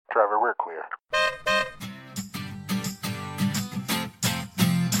Trevor, we're clear.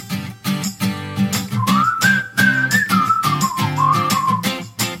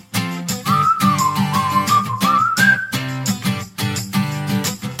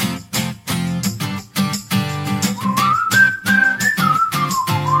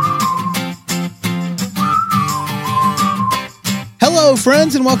 Hello,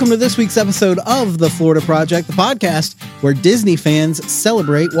 friends, and welcome to this week's episode of The Florida Project, the podcast where Disney fans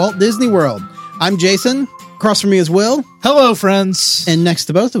celebrate Walt Disney World. I'm Jason. Across from me is Will. Hello, friends. And next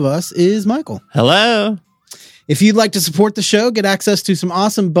to both of us is Michael. Hello. If you'd like to support the show, get access to some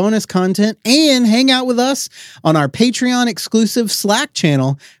awesome bonus content, and hang out with us on our Patreon exclusive Slack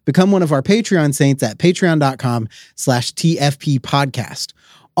channel, become one of our Patreon saints at patreon.com/TFP podcast.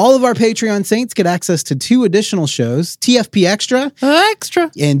 All of our Patreon saints get access to 2 additional shows, TFP Extra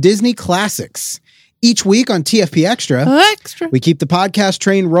and Disney Classics. Each week on TFP Extra, we keep the podcast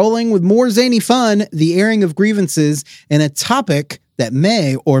train rolling with more zany fun, the airing of grievances, and a topic that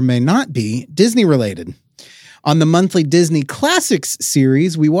may or may not be Disney related. On the monthly Disney Classics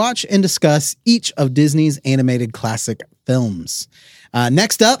series, we watch and discuss each of Disney's animated classic films.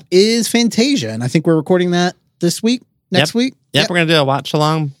 Next up is Fantasia, and I think we're recording that this week, next week. Yep, we're going to do a watch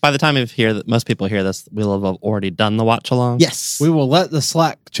along. By the time most people hear this, we'll have already done the watch along. Yes. We will let the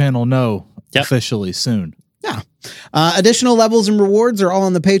Slack channel know officially soon. Yeah. Additional levels and rewards are all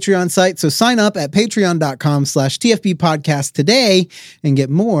on the Patreon site, so sign up at patreon.com/TFP podcast today and get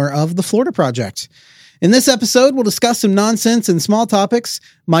more of the Florida Project. In this episode, we'll discuss some nonsense and small topics.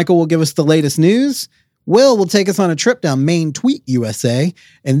 Michael will give us the latest news. Will take us on a trip down Main Tweet USA,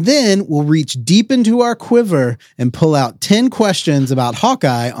 and then we'll reach deep into our quiver and pull out 10 questions about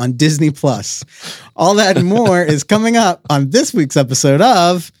Hawkeye on Disney+. All that and more is coming up on this week's episode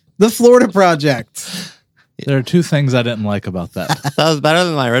of The Florida Project. There are 2 things I didn't like about that. That was better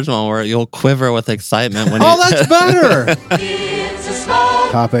than my original, where you'll quiver with excitement when that's better! It's a small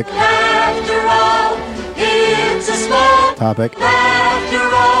Topic. after all. It's a small Topic.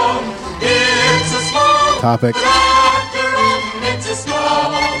 after all. It's a small Topic. after all. It's a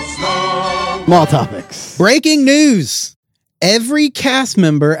small. Small topics. Breaking news. Every cast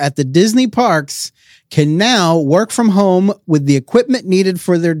member at the Disney parks can now work from home with the equipment needed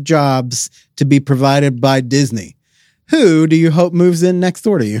for their jobs to be provided by Disney. Who do you hope moves in next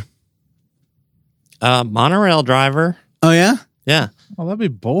door to you? Monorail driver. Oh, yeah? Yeah. Oh, that'd be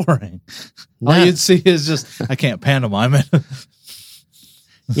boring. Nah. All you'd see is just, I can't pantomime it.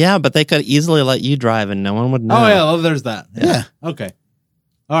 Yeah, but they could easily let you drive and no one would know. Oh, yeah, well, there's that. Yeah. Okay.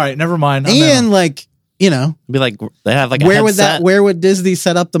 All right, never mind. And like, you know, It'd be like they have like a where headset. where would Disney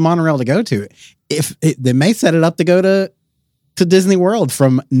set up the monorail to go to? They may set it up to go to Disney World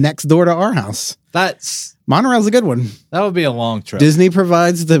from next door to our house. Monorail's a good one. That would be a long trip. Disney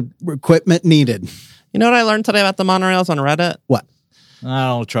provides the equipment needed. You know what I learned today about the monorails on Reddit? What? I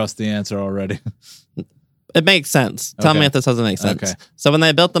don't trust the answer already. It makes sense. Tell me if this doesn't make sense. Okay. So when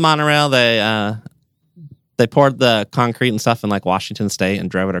they built the monorail, they poured the concrete and stuff in like Washington State and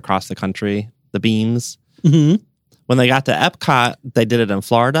drove it across the country, the beams. Mm-hmm. When they got to Epcot, they did it in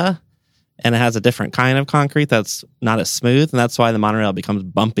Florida, and it has a different kind of concrete that's not as smooth, and that's why the monorail becomes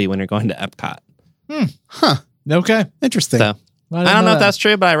bumpy when you're going to Epcot. Huh. Okay. Interesting. So I don't know if that's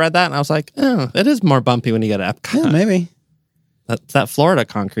true, but I read that and I was like, oh, it is more bumpy when you go to Epcot. Yeah, maybe. That's that Florida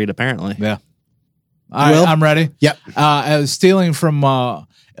concrete, apparently. Yeah. All right, I'm ready. Yep. I was stealing from...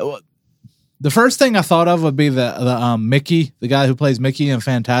 the first thing I thought of would be the Mickey, the guy who plays Mickey in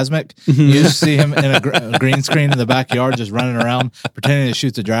Fantasmic. You used to see him in a green screen in the backyard just running around, pretending to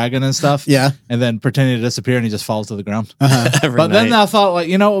shoot the dragon and stuff. Yeah. And then pretending to disappear and he just falls to the ground. Every But then night. I thought, like,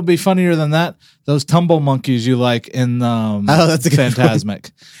 you know what would be funnier than that? Those tumble monkeys you like in that's a good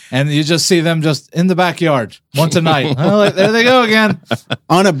Fantasmic. And you just see them just in the backyard once a night. Oh, like, there they go again.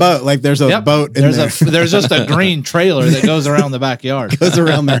 On a boat, like there's a boat in there. There's just a green trailer that goes around the backyard. Goes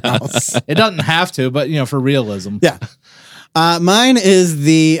around their house. It doesn't have to, but, you know, for realism. Yeah. Mine is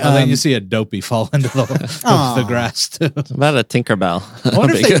the... And then you see a dopey fall into the grass, too. It's about a Tinkerbell. I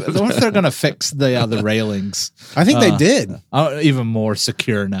wonder if they're going to fix the railings. I think they did. Even more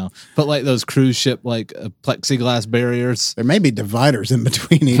secure now. Put like those cruise ship like plexiglass barriers. There may be dividers in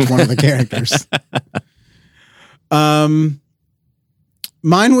between each one of the characters.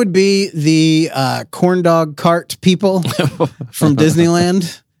 Mine would be the corn dog cart people from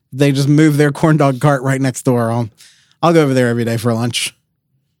Disneyland. They just move their corn dog cart right next door. I'll go over there every day for lunch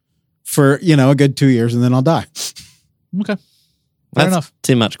for, a good 2 years and then I'll die. Okay. Fair enough.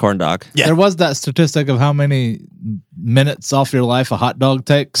 Too much corn dog. Yeah. There was that statistic of how many minutes off your life a hot dog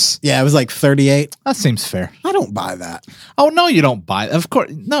takes. Yeah, it was like 38. That seems fair. I don't buy that. Oh no, you don't buy it. Of course,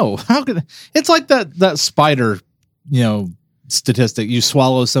 no. How could it's like that spider, statistic? You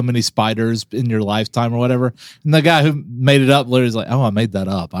swallow so many spiders in your lifetime or whatever, and the guy who made it up literally is like, "Oh, I made that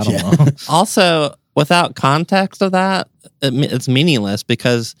up. I don't know." Also, without context of that, it's meaningless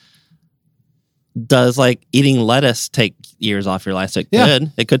because does like eating lettuce take years off your life? So it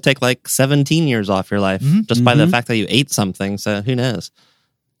could. It could take like 17 years off your life just by the fact that you ate something. So who knows?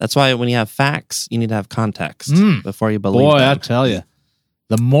 That's why when you have facts, you need to have context before you believe Boy, them. I tell you,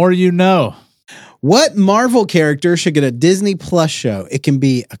 the more you know. What Marvel character should get a Disney Plus show? It can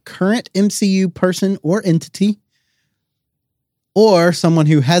be a current MCU person or entity, or someone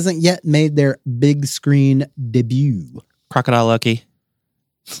who hasn't yet made their big screen debut. Crocodile Loki.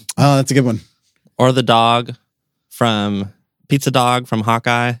 Oh, that's a good one. Or the dog from Pizza Dog from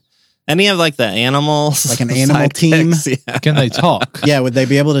Hawkeye. Any of like the animals. Like an animal team? Yeah. Can they talk? Yeah, would they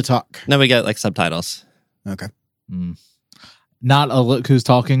be able to talk? No, we get like subtitles. Okay. Not a look who's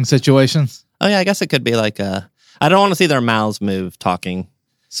talking situation. Oh yeah, I guess it could be like I don't want to see their mouths move talking.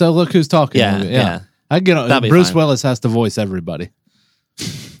 So look who's talking. Yeah. I get it. That'd be Bruce fine. Willis has to voice everybody.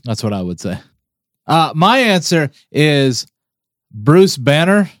 That's what I would say. My answer is Bruce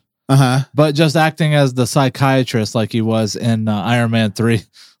Banner, but just acting as the psychiatrist like he was in Iron Man 3,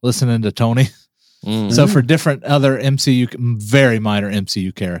 listening to Tony. So for different other very minor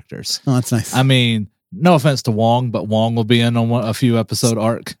MCU characters. Oh, that's nice. I mean, no offense to Wong, but Wong will be in on a few episode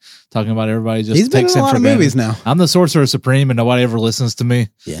arc talking about everybody just He's been takes in a him lot for of granted. movies now. I'm the Sorcerer Supreme and nobody ever listens to me.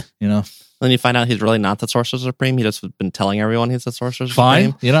 Yeah. Then you find out he's really not the Sorcerer Supreme. He just been telling everyone he's the Sorcerer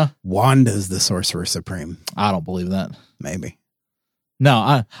Fine, Supreme. Wanda's the Sorcerer Supreme. I don't believe that. Maybe. No,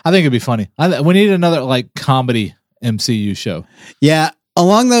 I think it'd be funny. We need another like comedy MCU show. Yeah.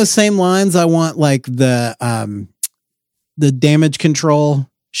 Along those same lines, I want like the damage control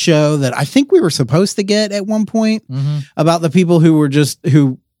show that I think we were supposed to get at one point about the people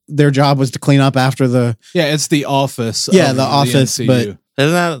who their job was to clean up after the. Yeah, it's The Office. Yeah, The Office, MCU. but Isn't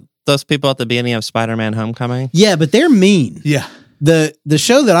that those people at the beginning of Spider-Man Homecoming? yeah, but they're mean. yeah, The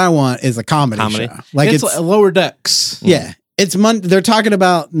show that I want is a comedy show. Like it's like Lower Decks. yeah, it's they're talking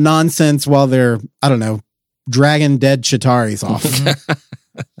about nonsense while they're, I don't know, dragging dead Chitaris off.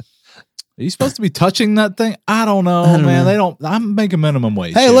 Are you supposed to be touching that thing? I don't know, man. They don't. I'm making minimum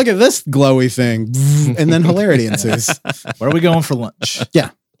wage. Hey, here. look at this glowy thing. And then hilarity ensues. Where are we going for lunch? Yeah.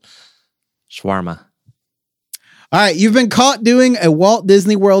 Shawarma. All right. You've been caught doing a Walt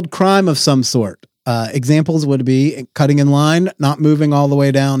Disney World crime of some sort. Examples would be cutting in line, not moving all the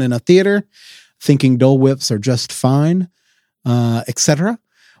way down in a theater, thinking Dole Whips are just fine, etc.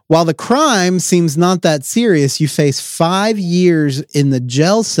 While the crime seems not that serious, you face 5 years in the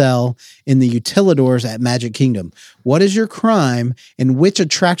jail cell in the Utilidors at Magic Kingdom. What is your crime, and which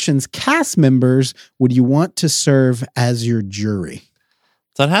attraction's cast members would you want to serve as your jury?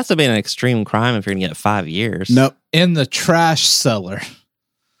 So it has to be an extreme crime if you're going to get 5 years. Nope. In the trash cellar.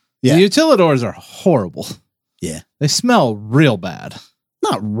 Yeah. The Utilidors are horrible. Yeah. They smell real bad.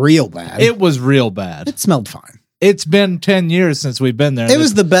 Not real bad. It was real bad. It smelled fine. It's been 10 years since we've been there. It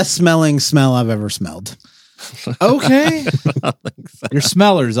was the best smelling smell I've ever smelled. okay. I think so. Your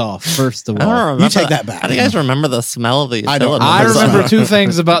smeller's off, first of I don't all. remember You take that back. How do you guys remember the smell of the I don't Utilidors? I remember. remember two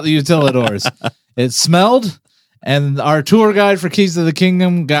things about the Utilidors. It smelled, and our tour guide for Keys to the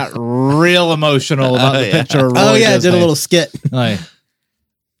Kingdom got real emotional about the picture of Roy Oh, yeah. I did Disney. a little skit. Like,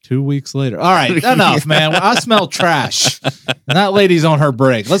 2 weeks later. All right, enough, man. I smell trash. And that lady's on her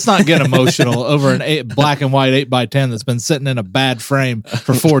break. Let's not get emotional over an black and white 8x10 that's been sitting in a bad frame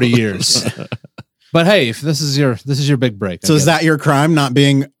for 40 years. But hey, if this is your big break. So is that your crime, not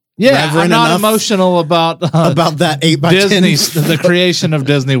being yeah, I'm reverent not enough emotional about that 8x10? Disney, the creation of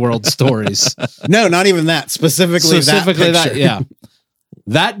Disney World stories. No, not even that. Specifically that picture. yeah.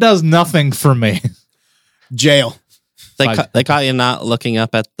 That does nothing for me. Jail. They caught you not looking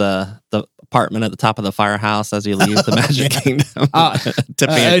up at the apartment at the top of the firehouse as you leave the Magic Kingdom.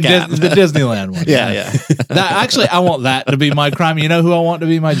 Tipping your cap. The Disneyland one. Yeah. Actually, I want that to be my crime. You know who I want to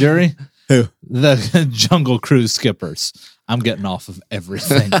be my jury? Who? The Jungle Cruise skippers. I'm getting off of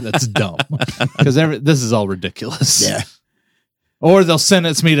everything that's dumb because this is all ridiculous. Yeah. Or they'll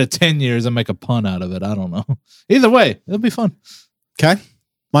sentence me to 10 years and make a pun out of it. I don't know. Either way, it'll be fun. Okay.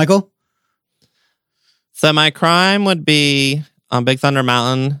 Michael? So my crime would be on Big Thunder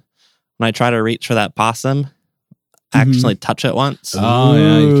Mountain when I try to reach for that possum. Actually touch it once. Oh,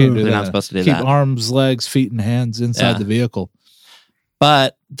 yeah. You can't do You're that. not supposed to do Keep that. arms, legs, feet, and hands inside Yeah. the vehicle.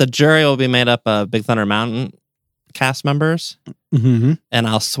 But the jury will be made up of Big Thunder Mountain cast members, Mm-hmm. and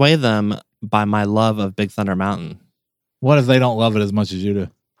I'll sway them by my love of Big Thunder Mountain. What if they don't love it as much as you do?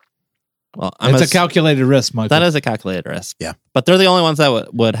 Well, It's a calculated risk, Michael. That is a calculated risk. Yeah. But they're the only ones that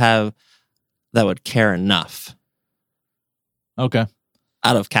would care enough Okay.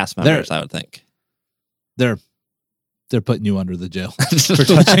 out of cast members, I would think. They're putting you under the jail for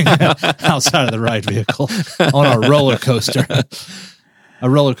touching outside of the ride vehicle on a roller coaster. A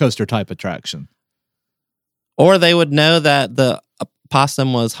roller coaster type attraction. Or they would know that the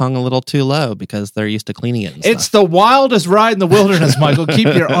possum was hung a little too low because they're used to cleaning it and It's stuff. the wildest ride in the wilderness, Michael.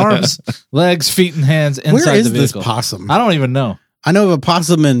 Keep your arms, legs, feet, and hands inside Where is the vehicle. this possum? I don't even know. I know of a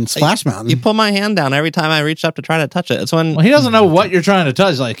possum in Splash Mountain. You pull my hand down every time I reach up to try to touch it. It's when Well, he doesn't know what you're trying to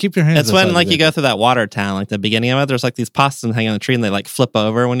touch. Like, keep your hands. it's when inside like the you go through that water town, like the beginning of it. There's like these possums hanging on the tree, and they like flip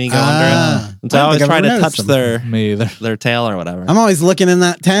over when you go under it. And so I don't always think try I've to ever touch noticed them. Me either. their tail or whatever. I'm always looking in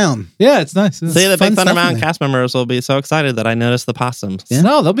that town. Yeah, it's nice. It's See, the fun Big Thunder stuff Mountain in there. cast members will be so excited that I noticed the possums. Yeah.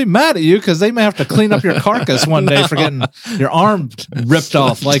 No, they'll be mad at you because they may have to clean up your carcass one day for getting your arm ripped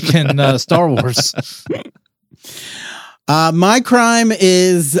off, like in Star Wars. My crime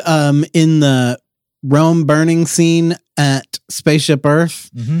is in the Rome burning scene at Spaceship Earth.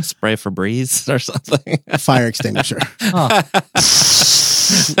 Spray Febreze or something. Fire extinguisher.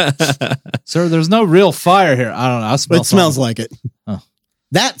 Sir, there's no real fire here. I don't know. I smell It smells something. like it. Oh.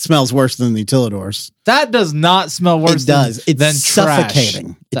 That smells worse than the Utilidors. That does not smell worse It does. It's than trash.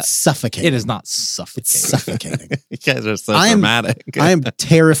 suffocating. That- It's suffocating. It is not suffocating. It's suffocating. You guys are so I am- dramatic. I am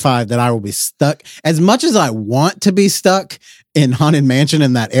terrified that I will be stuck. As much as I want to be stuck in Haunted Mansion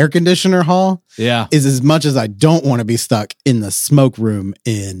in that air conditioner hall, Yeah. is as much as I don't want to be stuck in the smoke room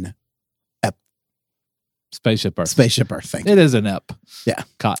in Spaceship Earth. Spaceship Earth. Thank you. It is an ep. Yeah.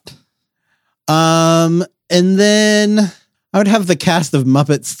 Cot. And then I would have the cast of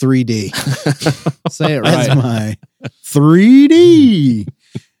Muppets 3D Say it as right. my 3D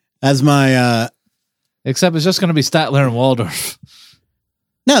as my Except it's just going to be Statler and Waldorf.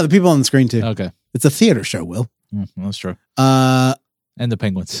 no, the people on the screen too. Okay. It's a theater show, Will. That's true. Because And the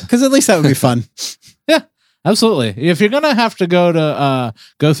Penguins. at least that would be fun. Yeah, absolutely. If you're going to have to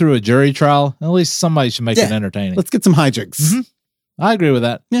go through a jury trial, at least somebody should make it Yeah. entertaining. Let's get some hijinks. Mhm. I agree with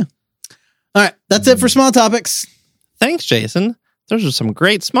that. All right, that's it for small topics. Thanks, Jason. Those are some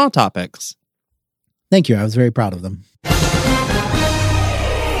great small topics. Thank you. I was very proud of them.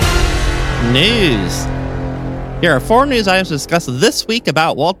 News. Here are 4 news items to discuss this week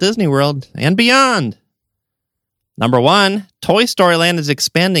about Walt Disney World and beyond. Number 1, Toy Story Land is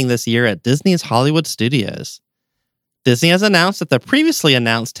expanding this year at Disney's Hollywood Studios. Disney has announced that the previously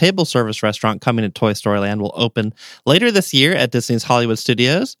announced table service restaurant coming to Toy Story Land will open later this year at Disney's Hollywood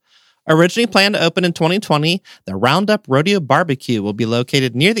Studios. Originally planned to open in 2020, the Roundup Rodeo Barbecue will be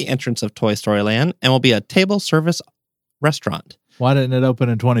located near the entrance of Toy Story Land and will be a table service restaurant. Why didn't it open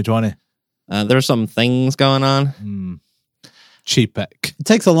in 2020? There's some things going on. Cheap peck. It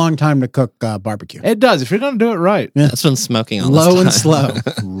takes a long time to cook barbecue. It does. If you're going to do it right. That's been smoking all Low this time. and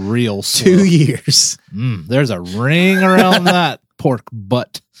slow. Real slow. 2 years. There's a ring around that pork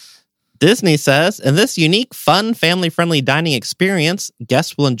butt. Disney says, in this unique, fun, family-friendly dining experience,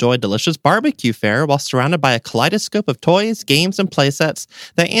 guests will enjoy delicious barbecue fare while surrounded by a kaleidoscope of toys, games, and playsets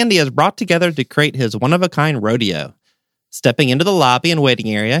that Andy has brought together to create his one-of-a-kind rodeo. Stepping into the lobby and waiting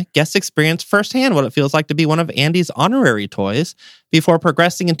area, guests experience firsthand what it feels like to be one of Andy's honorary toys before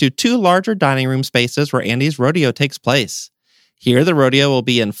progressing into 2 larger dining room spaces where Andy's rodeo takes place. Here, the rodeo will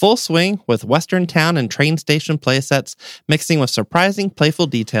be in full swing with Western Town and train station playsets mixing with surprising, playful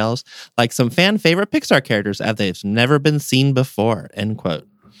details like some fan-favorite Pixar characters as they've never been seen before, end quote.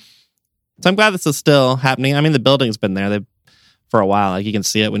 So I'm glad this is still happening. I mean, the building's been there for a while. Like you can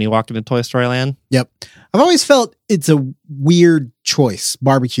see it when you walk into Toy Story Land. Yep. I've always felt it's a weird choice,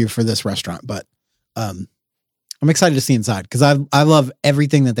 barbecue, for this restaurant, but I'm excited to see inside because I love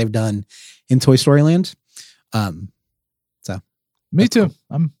everything that they've done in Toy Story Land. Me too.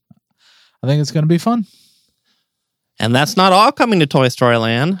 I think it's going to be fun. And that's not all coming to Toy Story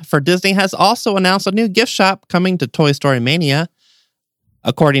Land, for Disney has also announced a new gift shop coming to Toy Story Mania.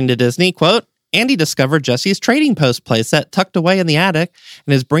 According to Disney, quote, Andy discovered Jesse's Trading Post playset tucked away in the attic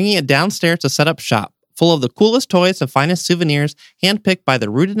and is bringing it downstairs to set up shop, full of the coolest toys and finest souvenirs handpicked by the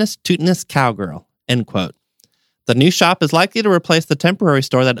rootinest, tootinest cowgirl, end quote. The new shop is likely to replace the temporary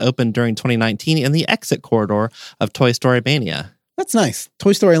store that opened during 2019 in the exit corridor of Toy Story Mania. That's nice.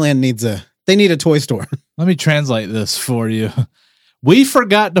 Toy Story Land need a toy store. Let me translate this for you. We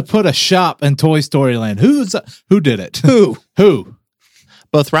forgot to put a shop in Toy Story Land. Who did it? Who? Who?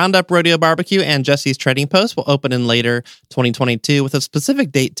 Both Roundup Rodeo Barbecue and Jesse's Trading Post will open in later 2022 with a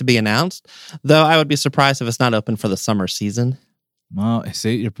specific date to be announced, though I would be surprised if it's not open for the summer season. Well,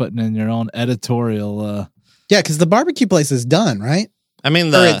 see, you're putting in your own editorial. Yeah, because the barbecue place is done, right? I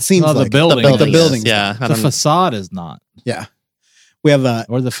mean, Or it seems the like building. The building. Yeah. The facade is not. Yeah. We have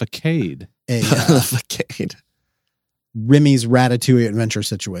Or the facade. a Facade. Remy's Ratatouille adventure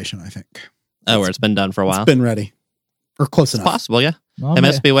situation, I think. Oh, where it's been done for a while. It's been ready. Or close It's enough. possible, yeah. Well, They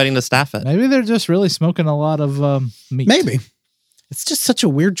must be waiting to staff it. Maybe they're just really smoking a lot of meat. Maybe. It's just such a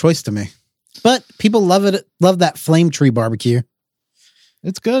weird choice to me. But people love it. Love that flame tree barbecue.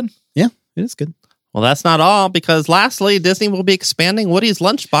 It's good. Yeah, it is good. Well, that's not all, because lastly, Disney will be expanding Woody's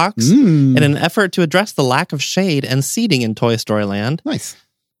Lunchbox in an effort to address the lack of shade and seating in Toy Story Land. Nice.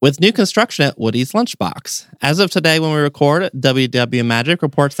 With new construction at Woody's Lunchbox. As of today, when we record, WW Magic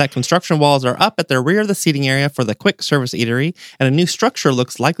reports that construction walls are up at the rear of the seating area for the quick service eatery, and a new structure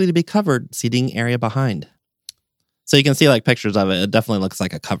looks likely to be covered seating area behind. So you can see like pictures of it. It definitely looks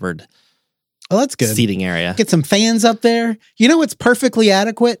like a covered Oh, that's good. seating area. Get some fans up there. You know what's perfectly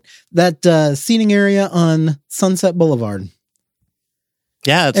adequate? That seating area on Sunset Boulevard.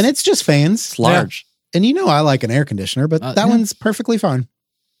 Yeah, And it's just fans. it's large. And you know I like an air conditioner, but that one's perfectly fine.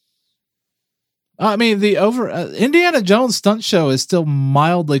 I mean, the Indiana Jones stunt show is still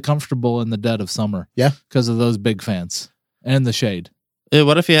mildly comfortable in the dead of summer. Yeah. Because of those big fans and the shade.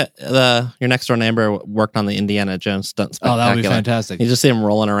 What if your next door neighbor worked on the Indiana Jones stunt Oh, spectacular? that would be fantastic. You just see him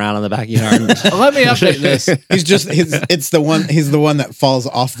rolling around in the backyard. Let me update this. He's the one that falls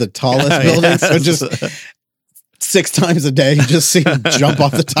off the tallest building. So just 6 times a day, you just see him jump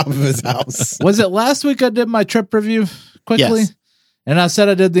off the top of his house. Was it last week I did my trip review quickly? Yes. And I said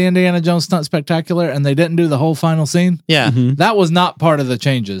I did the Indiana Jones stunt spectacular and they didn't do the whole final scene? Yeah. That was not part of the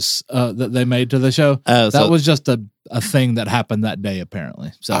changes that they made to the show. That was just a thing that happened that day,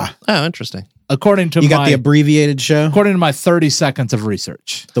 apparently. So, Oh, interesting. according to You got the abbreviated show, according to my 30 seconds of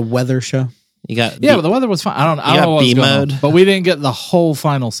research. the weather show. You got But the weather was fine. I don't know what was B going on, mode. but we didn't get the whole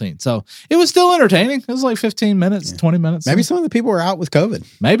final scene. So it was still entertaining. It was like 15 minutes, 20 minutes. Maybe some of the people were out with COVID.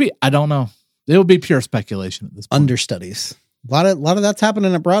 Maybe. I don't know. It would be pure speculation at this point. Understudies. A lot of that's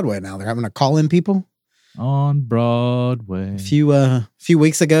happening at Broadway now. They're having to call in people. On Broadway. A few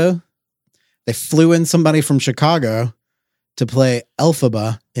weeks ago, they flew in somebody from Chicago to play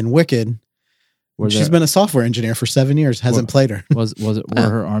Elphaba in Wicked. She's been a software engineer for 7 years. Hasn't played her. Was it were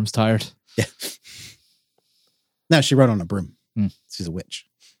her arms tired? Yeah. No, she rode on a broom. She's a witch.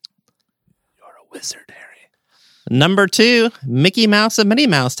 You're a wizard, Harry. Number 2, Mickey Mouse and Minnie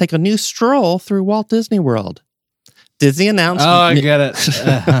Mouse take a new stroll through Walt Disney World. Disney announced... Oh, I get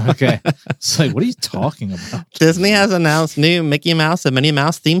it. Okay. It's like, what are you talking about? Disney has announced new Mickey Mouse and Minnie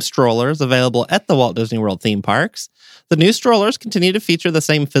Mouse themed strollers available at the Walt Disney World theme parks. The new strollers continue to feature the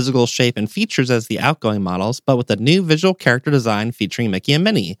same physical shape and features as the outgoing models, but with a new visual character design featuring Mickey and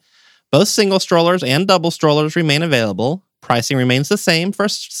Minnie. Both single strollers and double strollers remain available. Pricing remains the same for a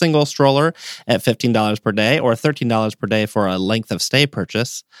single stroller at $15 per day or $13 per day for a length of stay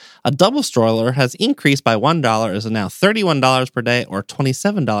purchase. A double stroller has increased by $1, is now $31 per day or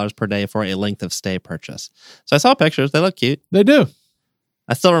 $27 per day for a length of stay purchase. So I saw pictures. They look cute. They do.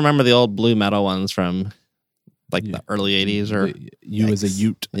 I still remember the old blue metal ones from like the early 80s or You as a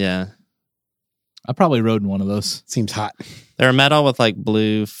ute. yeah. I probably rode in one of those. Seems hot. They're metal with like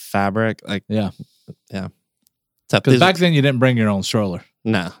blue fabric. Like Yeah. except Because these- back then you didn't bring your own stroller.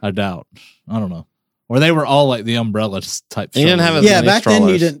 no. I doubt. I don't know. Or they were all like the umbrella type. You didn't have strollers. as Yeah, many back then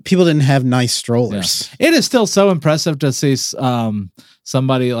strollers. people didn't have nice strollers. It is still so impressive to see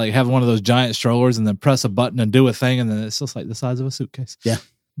somebody like have one of those giant strollers and then press a button and do a thing, and then it's just like the size of a suitcase. Yeah.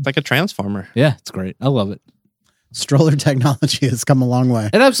 It's like a transformer. Yeah, it's great. I love it. Stroller technology has come a long way.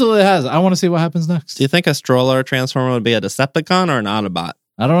 It absolutely has. I want to see what happens next. Do you think a stroller transformer would be a Decepticon or an Autobot?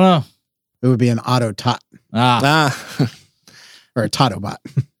 I don't know. It would be an Autotot or a Totobot.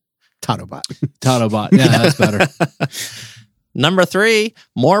 Totobot. Totobot. Yeah, that's better. Number 3,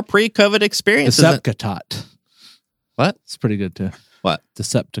 more pre-COVID experiences. Decepticot. What? It's pretty good too. What?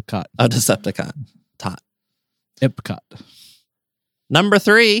 Decepticot. A Decepticon. Tot. Epcot. Number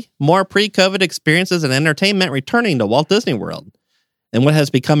 3, more pre-COVID experiences and entertainment returning to Walt Disney World. And what has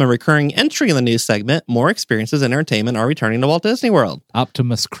become a recurring entry in the news segment, more experiences and entertainment are returning to Walt Disney World.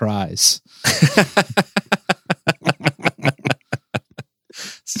 Optimus cries.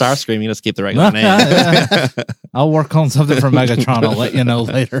 Starscream, you just keep the regular name. I'll work on something for Megatron. I'll let you know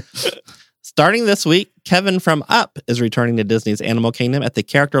later. Starting this week, Kevin from Up is returning to Disney's Animal Kingdom at the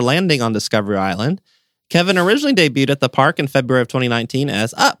character landing on Discovery Island. Kevin originally debuted at the park in February of 2019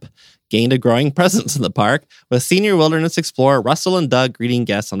 as Up. gained a growing presence in the park, with senior wilderness explorer Russell and Doug greeting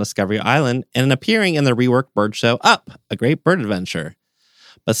guests on Discovery Island and appearing in the reworked bird show Up, a great bird adventure.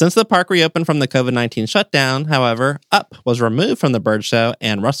 But since the park reopened from the COVID-19 shutdown, however, Up was removed from the bird show,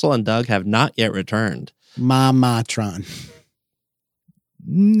 and Russell and Doug have not yet returned. Mamatron.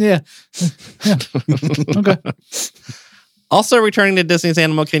 Yeah. Okay. Also returning to Disney's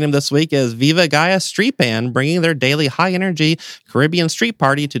Animal Kingdom this week is Viva Gaia Street Band, bringing their daily high-energy Caribbean street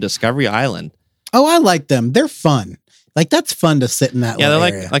party to Discovery Island. Oh, I like them. They're fun. Like, that's fun to sit in that Yeah,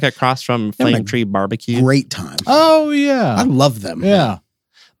 they're area. like across from Flame Tree Barbecue. Great time. Oh, yeah. I love them. Yeah.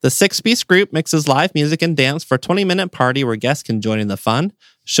 The 6-piece group mixes live music and dance for a 20-minute party where guests can join in the fun.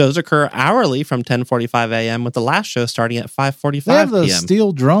 Shows occur hourly from 10:45 a.m. with the last show starting at 5:45 They have the p.m.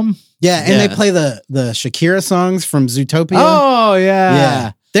 steel drum. Yeah, and they play the Shakira songs from Zootopia. Oh, yeah.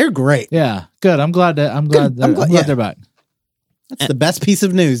 Yeah. They're great. Yeah. Good. I'm glad they're back. That's the best piece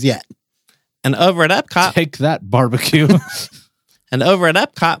of news yet. And over at Epcot, Take that barbecue.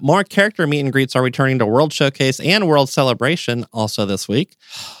 more character meet and greets are returning to World Showcase and World Celebration also this week.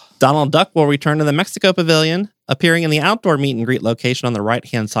 Donald Duck will return to the Mexico Pavilion, appearing in the outdoor meet and greet location on the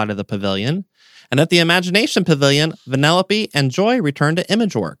right-hand side of the pavilion. And at the Imagination Pavilion, Vanellope and Joy return to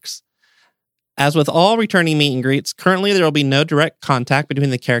ImageWorks. As with all returning meet and greets, currently there will be no direct contact between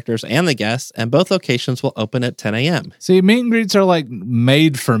the characters and the guests, and both locations will open at 10 a.m. See, meet and greets are like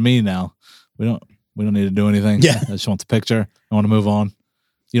made for me now. We don't need to do anything. Yeah. I just want the picture. I want to move on.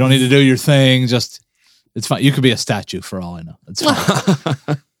 You don't need to do your thing. Just, it's fine. You could be a statue for all I know. It's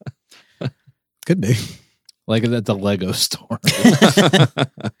fine. Could be. Like at the Lego store.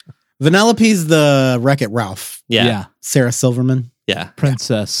 Vanellope's the Wreck-It Ralph. Yeah. Sarah Silverman. Yeah.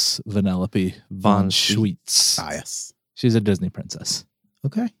 Princess Vanellope von Von Schweetz. Ah, yes. She's a Disney princess.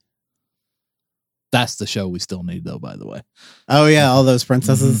 Okay. That's the show we still need, though, by the way. Oh, yeah. All those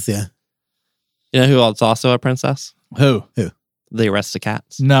princesses. Yeah. You know who else also a princess? Who? The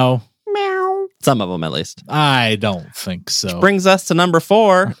Aristocats. No, Some of them, at least. I don't think so. Brings us to number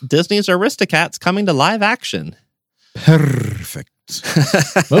 4, Disney's Aristocats coming to live action. Perfect.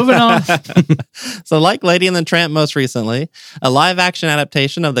 Moving on. So like Lady and the Tramp most recently, a live-action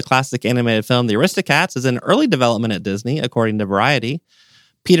adaptation of the classic animated film The Aristocats is in early development at Disney, according to Variety.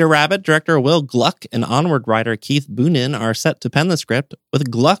 Peter Rabbit, director Will Gluck, and Onward writer Keith Boonin are set to pen the script,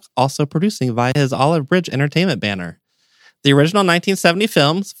 with Gluck also producing via his Olive Bridge Entertainment banner. The original 1970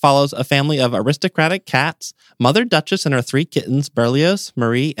 film follows a family of aristocratic cats, Mother Duchess and her 3 kittens, Berlioz,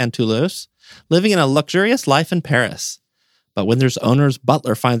 Marie, and Toulouse, living in a luxurious life in Paris. But when their owner's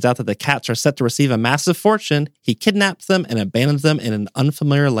butler finds out that the cats are set to receive a massive fortune, he kidnaps them and abandons them in an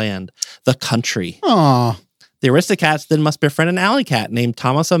unfamiliar land, the country. Aw. The Aristocats then must befriend an alley cat named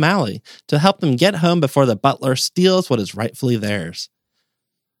Thomas O'Malley to help them get home before the butler steals what is rightfully theirs.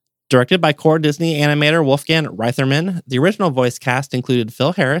 Directed by core Disney animator Wolfgang Reitherman, the original voice cast included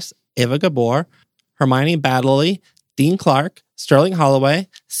Phil Harris, Ava Gabor, Hermione Baddeley, Dean Clark, Sterling Holloway,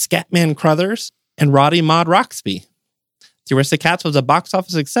 Scatman Crothers, and Roddy Maud Roxby. The Aristocats was a box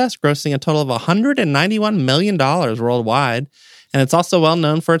office success, grossing a total of $191 million worldwide, and it's also well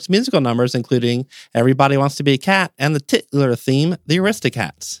known for its musical numbers, including Everybody Wants to Be a Cat and the titular theme, The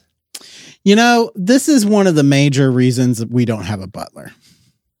Aristocats. You know, this is one of the major reasons that we don't have a butler.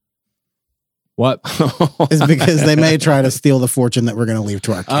 What? Is because they may try to steal the fortune that we're going to leave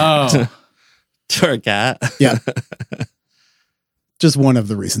to our cat. Oh. To our cat. Yeah. Just one of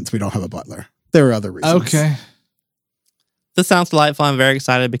the reasons we don't have a butler. There are other reasons. Okay. This sounds delightful. I'm very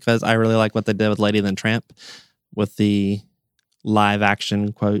excited because I really like what they did with Lady and the Tramp with the live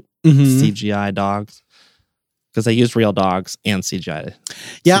action, quote, CGI dogs. Because they used real dogs and CGI.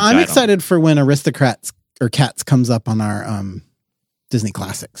 Yeah, CGI I'm dogs. excited for when Aristocrats or Cats comes up on our Disney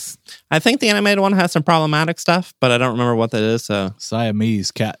classics. I think the animated one has some problematic stuff, but I don't remember what that is. So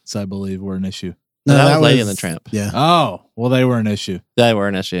Siamese cats, I believe, were an issue. No, that was Lady and the Tramp. Yeah. Oh, well, they were an issue. They were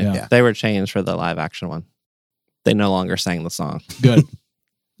an issue. Yeah. They were changed for the live action one. They no longer sang the song Good.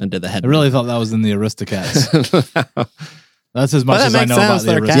 and did the head. I really thought that was in the Aristocats. That's as much that as I makes know sense. about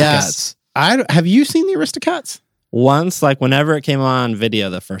the They're Aristocats. Yes. Have you seen the Aristocats? Once, like whenever it came on video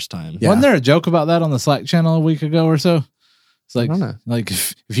the first time. Yeah. Wasn't there a joke about that on the Slack channel a week ago or so? It's like, I don't know. like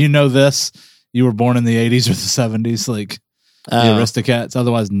if you know this, you were born in the 80s or the 70s, like the Aristocats.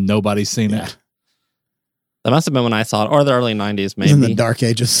 Otherwise, nobody's seen it. That must have been when I saw it, or the early 90s, It was maybe. in the dark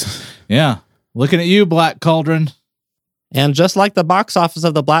ages. Yeah. Looking at you, Black Cauldron. And just like the box office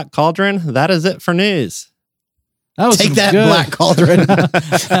of the Black Cauldron, that is it for news. That was Take some that, good, Black Cauldron.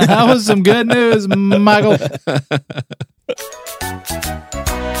 That was some good news, Michael. For the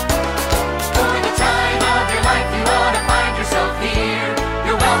time of your life, you ought to find yourself here.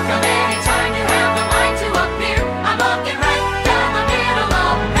 You're welcome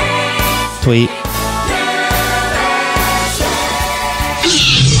Tweet.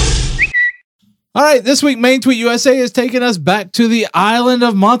 All right, this week, Main Tweet USA is taking us back to the island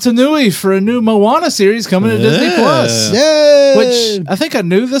of Motunui for a new Moana series coming to Disney Plus. Yay! Which I think I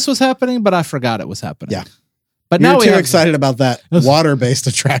knew this was happening, but I forgot it was happening. Yeah. But You're now too excited about that water-based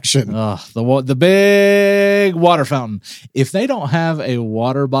attraction. The big water fountain. If they don't have a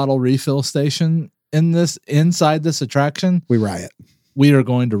water bottle refill station inside this attraction, we riot. We are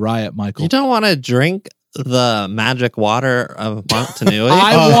going to riot, Michael. You don't want to drink the magic water of Motunui?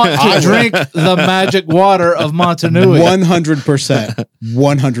 I want to drink the magic water of Motunui. 100%.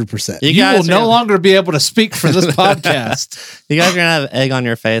 100%. You will no longer be able to speak for this podcast. You guys are going to have egg on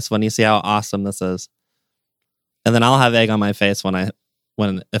your face when you see how awesome this is. And then I'll have egg on my face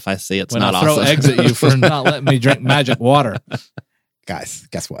if I see it's not awesome. When I throw eggs at you for not letting me drink magic water. Guys,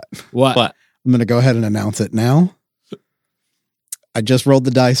 guess what? What? I'm going to go ahead and announce it now. I just rolled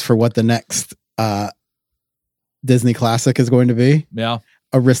the dice for what the next Disney classic is going to be. Yeah.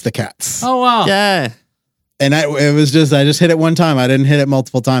 Aristocats. Oh, wow. Yeah. And I just hit it one time. I didn't hit it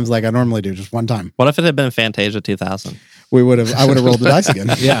multiple times like I normally do, just one time. What if it had been Fantasia 2000? I would have rolled the dice again.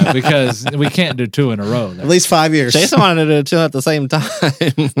 Yeah, because we can't do two in a row. At least 5 years. Jason wanted to do two at the same time.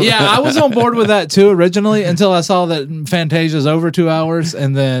 Yeah, I was on board with that too originally until I saw that Fantasia's over 2 hours,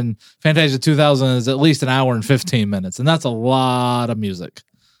 and then Fantasia 2000 is at least an hour and 15 minutes, and that's a lot of music.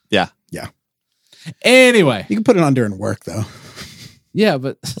 Yeah. Yeah. Anyway. You can put it on during work, though. Yeah,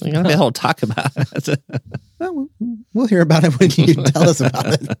 but you're going to be able to talk about it. Well, we'll hear about it when you tell us about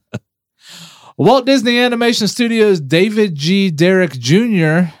it. Walt Disney Animation Studios' David G. Derrick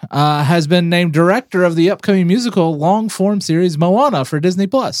Jr. Has been named director of the upcoming musical long-form series Moana for Disney+.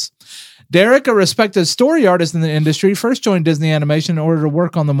 Derrick, a respected story artist in the industry, first joined Disney Animation in order to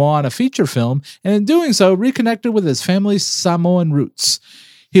work on the Moana feature film, and in doing so, reconnected with his family's Samoan roots.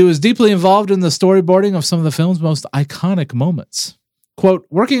 He was deeply involved in the storyboarding of some of the film's most iconic moments. Quote,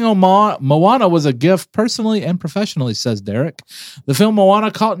 working on Moana was a gift personally and professionally, says Derrick. The film Moana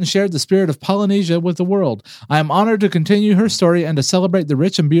caught and shared the spirit of Polynesia with the world. I am honored to continue her story and to celebrate the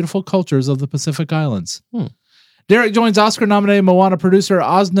rich and beautiful cultures of the Pacific Islands. Derrick joins Oscar-nominated Moana producer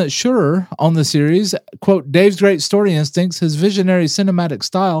Osnat Shurer on the series. Quote, Dave's great story instincts, his visionary cinematic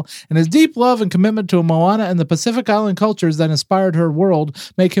style, and his deep love and commitment to Moana and the Pacific Island cultures that inspired her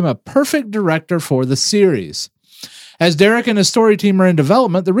world make him a perfect director for the series. As Derrick and his story team are in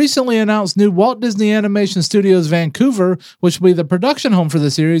development, the recently announced new Walt Disney Animation Studios Vancouver, which will be the production home for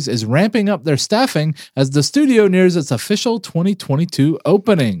the series, is ramping up their staffing as the studio nears its official 2022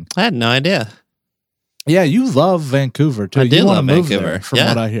 opening. I had no idea. Yeah, you love Vancouver, too. I do love move Vancouver, there, from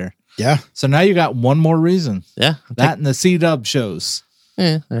what I hear. Yeah. So now you got one more reason. Yeah. That and the C-Dub shows.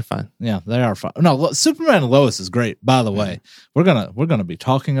 Yeah, they're fine. Yeah, they are fun. No, Superman and Lois is great, by the way. We're gonna be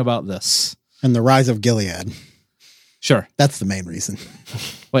talking about this. And the rise of Gilead. Sure. That's the main reason.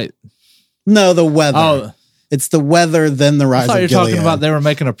 Wait. No, the weather. Oh. It's the weather, then the rise of Gilead. I thought you were talking about they were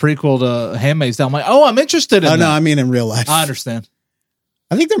making a prequel to Handmaid's Tale. I'm like, I'm interested in that. No, I mean in real life. I understand.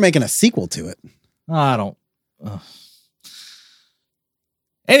 I think they're making a sequel to it. I don't.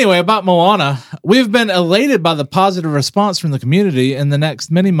 Anyway, about Moana, we've been elated by the positive response from the community. In the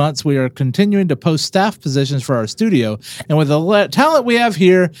next many months, we are continuing to post staff positions for our studio. And with the talent we have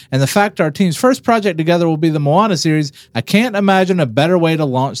here and the fact our team's first project together will be the Moana series, I can't imagine a better way to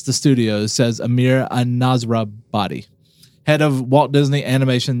launch the studio, says Amir Anazrabadi, head of Walt Disney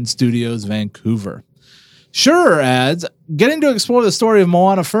Animation Studios Vancouver. Sure adds, getting to explore the story of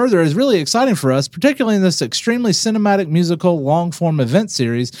Moana further is really exciting for us, particularly in this extremely cinematic musical long-form event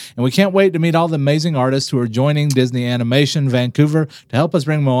series, and we can't wait to meet all the amazing artists who are joining Disney Animation Vancouver to help us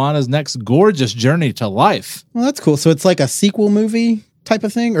bring Moana's next gorgeous journey to life. Well, that's cool. So it's like a sequel movie type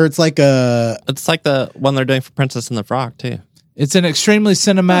of thing, or it's like the one they're doing for Princess and the Frog, too. It's an extremely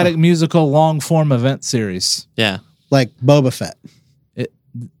cinematic musical long-form event series. Yeah. Like Boba Fett.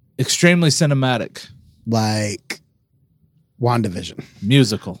 Extremely cinematic. Like WandaVision.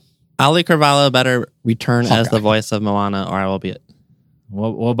 Musical. Ali Carvalho better return Hawkeye. as the voice of Moana, or I will be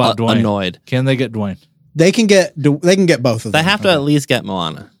What about Dwayne? Annoyed. Can they get Dwayne? They can get both of them. They have to at least get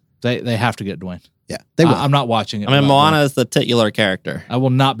Moana. They have to get Dwayne. Yeah, they will. I'm not watching it. I mean, without Moana Dwayne. is the titular character. I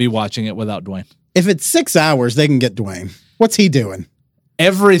will not be watching it without Dwayne. If it's 6 hours, they can get Dwayne. What's he doing?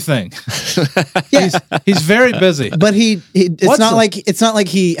 Everything. He's very busy. But it's not like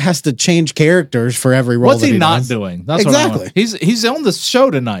he has to change characters for every role. What's that he not does. doing? That's exactly. What he's on the show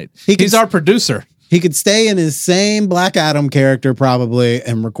tonight. He's He's our producer. He could stay in his same Black Adam character probably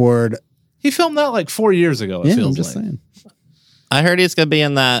and record. He filmed that like 4 years ago. It feels I'm just like. saying. I heard he's going to be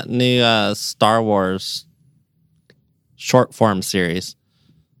in that new Star Wars short form series.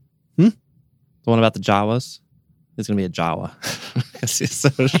 The one about the Jawas. He's going to be a Jawa because he's so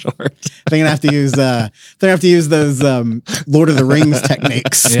short. They're gonna have to use those Lord of the Rings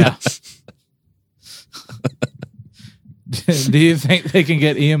techniques. Yeah. Do you think they can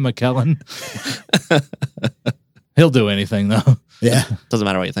get Ian McKellen? He'll do anything though. Yeah. Doesn't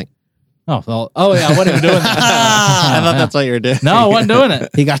matter what you think. Oh, well, yeah, I wasn't even doing that. I thought that's what you were doing. No, I wasn't doing it.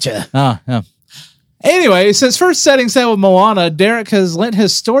 He gotcha. Oh, yeah. Anyway, since first setting sail with Moana, Derek has lent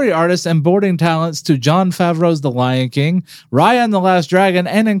his story artist and boarding talents to Jon Favreau's The Lion King, Raya and the Last Dragon,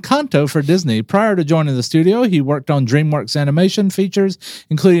 and Encanto for Disney. Prior to joining the studio, he worked on DreamWorks animation features,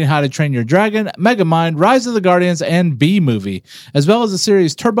 including How to Train Your Dragon, Megamind, Rise of the Guardians, and B-Movie, as well as the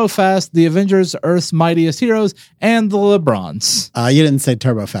series Turbo Fast, The Avengers, Earth's Mightiest Heroes, and The LeBrons. You didn't say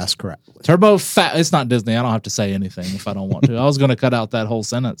Turbo Fast correctly. Turbo Fast. It's not Disney. I don't have to say anything if I don't want to. I was going to cut out that whole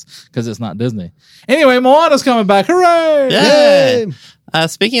sentence because it's not Disney. Anyway, Moana's coming back. Hooray! Yay!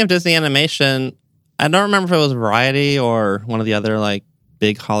 Speaking of Disney animation, I don't remember if it was Variety or one of the other like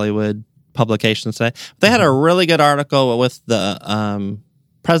big Hollywood publications today. They had a really good article with the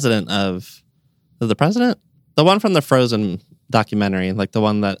president of the one from the Frozen documentary, like the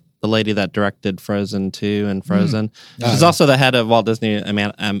one that the lady that directed Frozen 2 and Frozen. She's also the head of Walt Disney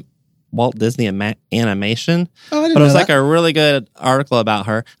Animation. Oh, I didn't But it was like a really good article about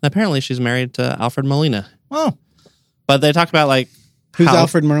her. And apparently she's married to Alfred Molina. Oh. But they talk about like who's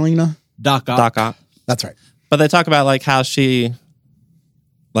Alfred Molina? Doc Ock. Doc Ock. That's right. But they talk about like how she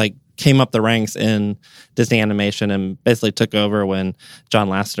like came up the ranks in Disney animation and basically took over when John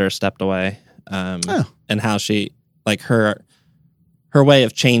Lasseter stepped away. And how she like her way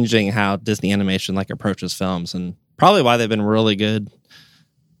of changing how Disney animation like approaches films, and probably why they've been really good.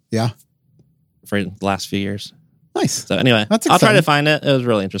 Yeah. For the last few years. Nice. So anyway, That's I'll try exciting. to find it. It was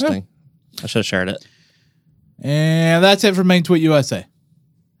really interesting. I should have shared it. And that's it for Main Tweet USA.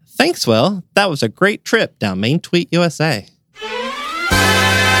 Thanks, Will. That was a great trip down Main Tweet USA.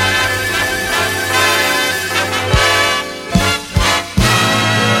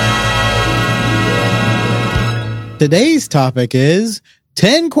 Today's topic is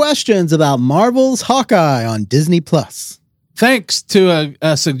 10 questions about Marvel's Hawkeye on Disney Plus. Thanks to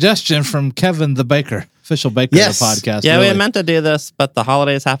a suggestion from Kevin the Baker, official baker Yes. of the podcast. Yeah, really. we meant to do this, but the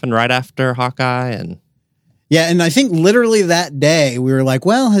holidays happened right after Hawkeye, and Yeah, and I think literally that day we were like,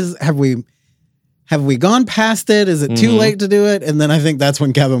 well, have we gone past it? Is it too late to do it? And then I think that's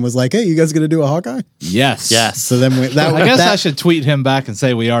when Kevin was like, hey, you guys going to do a Hawkeye? Yes. So then I guess I should tweet him back and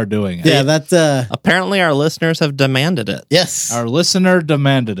say we are doing it. Yeah, that's apparently our listeners have demanded it. yes. Our listener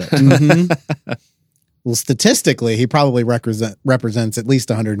demanded it. Mhm. Well, statistically, he probably represents at least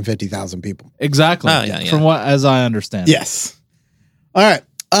 150,000 people. Exactly. Oh, yeah. From what, as I understand. Yes. All right.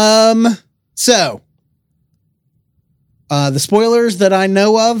 So the spoilers that I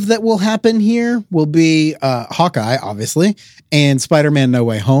know of that will happen here will be Hawkeye, obviously, and Spider-Man: No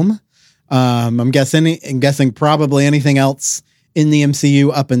Way Home. I'm guessing probably anything else in the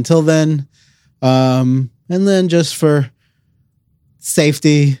MCU up until then. And then just for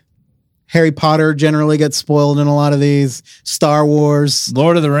safety, Harry Potter generally gets spoiled in a lot of these. Star Wars,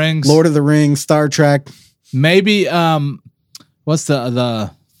 Lord of the Rings, Star Trek. Maybe what's the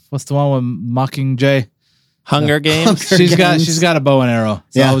one with Mockingjay? Hunger Games. She's got a bow and arrow.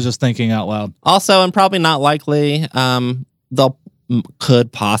 So Yeah. I was just thinking out loud. Also, and probably not likely,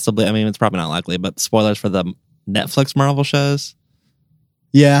 could possibly, I mean, it's probably not likely, but spoilers for the Netflix Marvel shows.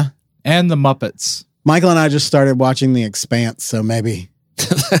 Yeah. And the Muppets. Michael and I just started watching The Expanse, so maybe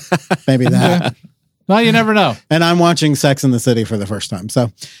that. Well, you never know. And I'm watching Sex and the City for the first time.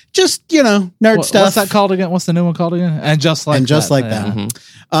 So just, nerd stuff. What's that called again? What's the new one called again? And just like that.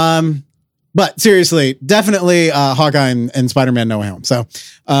 Mm-hmm. But seriously, definitely Hawkeye and Spider-Man: No Way Home. So,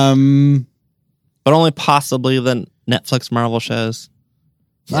 But only possibly the Netflix Marvel shows.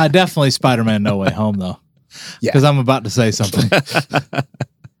 Definitely Spider-Man: No Way Home though. Yeah. Because I'm about to say something. all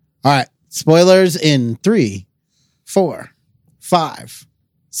right. Spoilers in 3, 4, 5,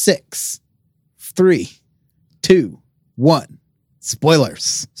 6, 3, 2, 1.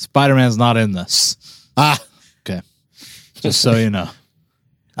 Spoilers. Spider-Man's not in this. Okay. Just so you know.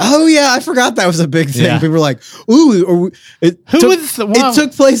 Oh yeah, I forgot that was a big thing. Yeah. People were like, "Ooh, it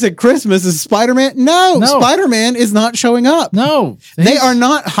took place at Christmas." Is Spider-Man? No, Spider-Man is not showing up. No, They are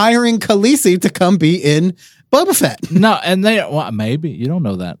not hiring Khaleesi to come be in Boba Fett. No, and maybe you don't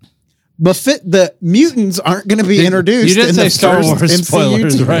know that. The mutants aren't going to be introduced. You did in say the Star first Wars MCU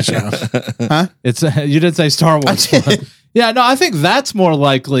spoilers, TV right? show. Huh? You did say Star Wars. Spoilers. Yeah, no, I think that's more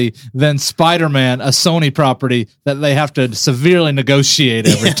likely than Spider-Man, a Sony property that they have to severely negotiate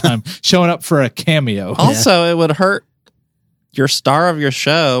every time, showing up for a cameo. Also, it would hurt your star of your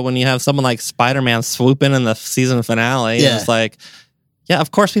show when you have someone like Spider-Man swoop in the season finale. Yeah. It's like, yeah,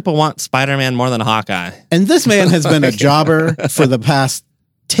 of course people want Spider-Man more than Hawkeye. And this man has been a jobber for the past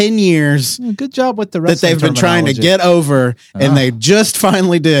 10 years. Good job with the that wrestling they've been trying to get over, and they just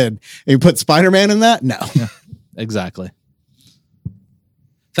finally did. You put Spider-Man in that? No. Yeah, exactly.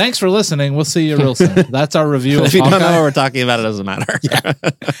 Thanks for listening. We'll see you real soon. That's our review of If you Hawkeye. don't know what we're talking about, it doesn't matter. Yeah.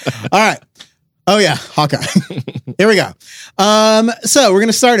 All right. Oh, yeah. Hawkeye. Here we go. So we're going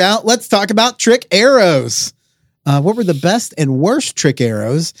to start out. Let's talk about trick arrows. What were the best and worst trick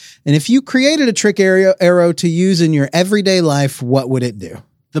arrows? And if you created a trick arrow to use in your everyday life, what would it do?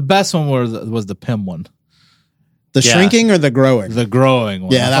 The best one was the Pym one. The shrinking or the growing? The growing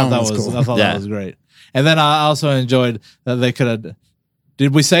one. Yeah, that was cool. I thought that was great. And then I also enjoyed that they could have.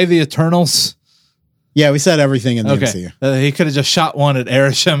 Did we say the Eternals? Yeah, we said everything in the MCU. He could have just shot one at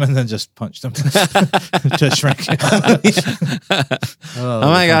Arishem and then just punched him to shrink him. Oh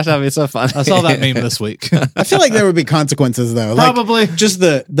my gosh, that'd be so fun. I saw that meme this week. I feel like there would be consequences, though. Probably. Like, just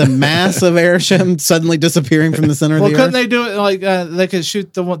the mass of Arishem suddenly disappearing from the center of the couldn't earth. they do it like they could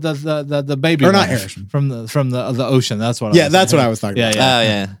shoot the baby Or not one Arishem. from the ocean? That's what. Yeah, that's what I was talking about. Yeah. Oh,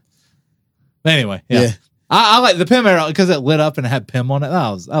 yeah. Anyway, yeah. I like the Pym arrow because it lit up and it had Pym on it. That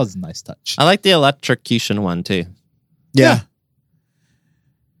was a nice touch. I like the electrocution one, too. Yeah.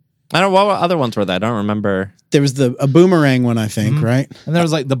 I don't know what other ones were there. I don't remember. There was a boomerang one, I think, right? And there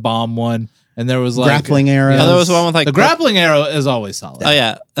was like the bomb one, and there was like grappling arrow. Oh, there was one with like the grappling arrow is always solid. Oh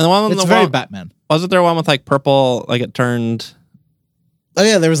yeah, and the one with It's the very one, Batman. Wasn't there one with like purple? Like it turned. Oh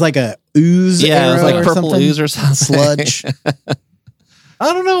yeah, there was like a ooze. Yeah, it was arrow like or purple something. ooze or something. Sludge.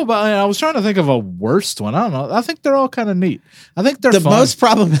 I don't know, but I was trying to think of a worst one. I don't know. I think they're all kind of neat. I think they're The fun. most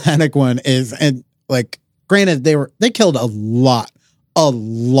problematic one is, and like, granted, they killed a lot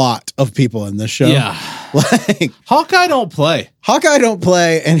of people in this show. Yeah. Like Hawkeye don't play. Hawkeye don't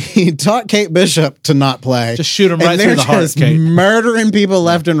play, and he taught Kate Bishop to not play. Just shoot him And right they're through the heart, just Kate. murdering people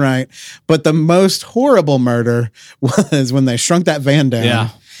left and right. But the most horrible murder was when they shrunk that van down. Yeah.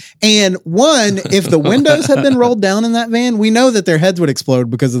 And one, if the windows had been rolled down in that van, we know that their heads would explode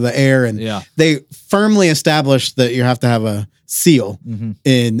because of the air. And they firmly established that you have to have a seal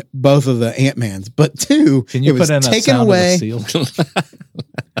in both of the Ant-Mans. But two, Can you it was put in taken a sound away. of a seal?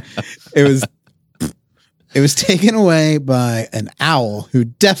 It was taken away by an owl who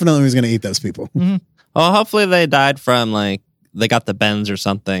definitely was going to eat those people. Well, hopefully they died from like they got the bends or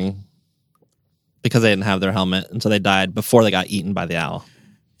something because they didn't have their helmet, and so they died before they got eaten by the owl.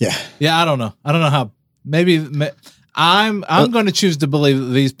 Yeah. Yeah, I don't know. I don't know how. Maybe I'm going to choose to believe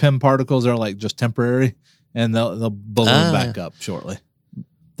that these Pym particles are like just temporary, and they'll balloon back up shortly.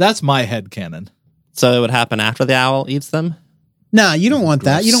 That's my headcanon. So it would happen after the owl eats them? Nah, you don't want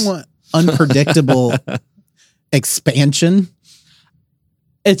that. You don't want unpredictable expansion.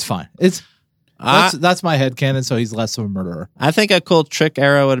 It's fine. That's my headcanon, so he's less of a murderer. I think a cool trick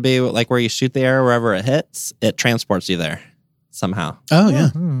arrow would be like where you shoot the arrow wherever it hits, it transports you there somehow. Oh,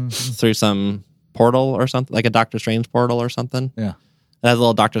 yeah. Through some portal or something, like a Doctor Strange portal or something. Yeah. It has a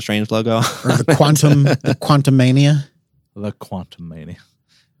little Doctor Strange logo. Or the quantum mania. The quantum mania.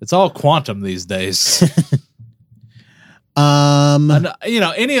 It's all quantum these days. And,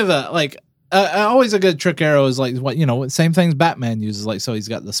 any of the like always a good trick arrow is like what same things Batman uses, like so he's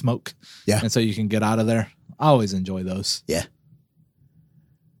got the smoke, and so you can get out of there. I always enjoy those. Yeah.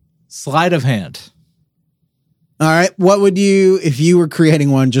 Sleight of hand. All right, what would you, if you were creating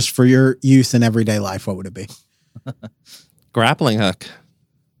one just for your use in everyday life, what would it be? Grappling hook.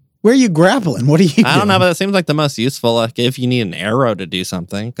 Where are you grappling? What are you I don't know, but it seems like the most useful, like if you need an arrow to do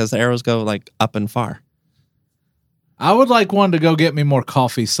something, because the arrows go like up and far. I would like one to go get me more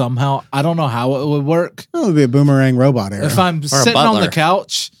coffee somehow. I don't know how it would work. It would be a boomerang robot arrow. If I'm sitting on the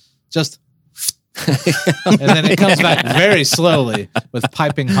couch, just and then it comes back very slowly with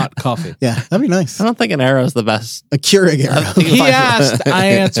piping hot coffee. Yeah, that'd be nice. I don't think an arrow is the best. A Keurig arrow. He asked, I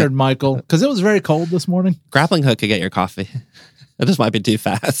answered, Michael, because it was very cold this morning. Grappling hook could get your coffee. It just might be too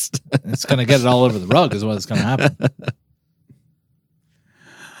fast. It's going to get it all over the rug is what's going to happen.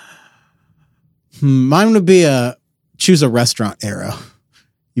 Mine would be choose a restaurant arrow.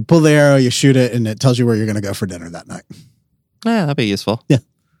 You pull the arrow, you shoot it, and it tells you where you're going to go for dinner that night. Yeah, that'd be useful. Yeah.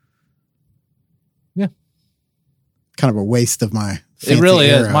 Yeah. Kind of a waste of my It really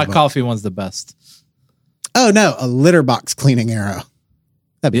arrow, is. My but- coffee one's the best. Oh, no, a litter box cleaning arrow.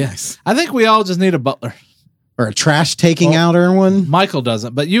 That'd be nice. I think we all just need a butler. Or a trash taking outer one. Michael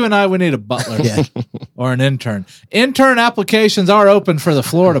doesn't, but you and I, we need a butler. Yeah. Or an intern. Intern applications are open for the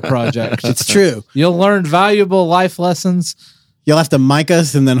Florida project. It's true. You'll learn valuable life lessons. You'll have to mic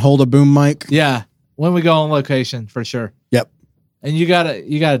us and then hold a boom mic. Yeah. When we go on location, for sure. Yep. And you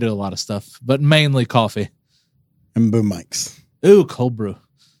gotta do a lot of stuff, but mainly coffee and boom mics. Ooh, cold brew.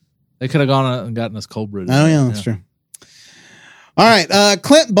 They could have gone and gotten us cold brew. Oh yeah, that's true. All right,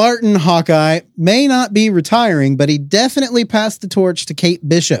 Clint Barton, Hawkeye, may not be retiring, but he definitely passed the torch to Kate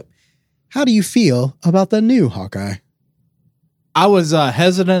Bishop. How do you feel about the new Hawkeye? I was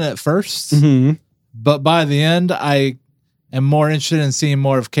hesitant at first, but by the end, I am more interested in seeing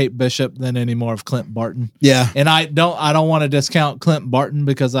more of Kate Bishop than any more of Clint Barton. Yeah, and I don't want to discount Clint Barton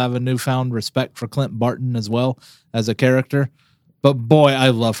because I have a newfound respect for Clint Barton as well as a character. But boy, I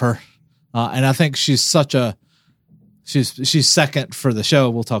love her, and I think she's she's second for the show.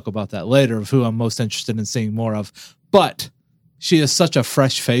 We'll talk about that later of who I'm most interested in seeing more of. But she is such a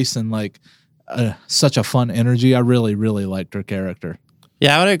fresh face and like such a fun energy. I really, really liked her character.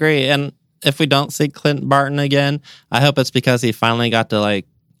 Yeah, I would agree. And if we don't see Clint Barton again, I hope it's because he finally got to like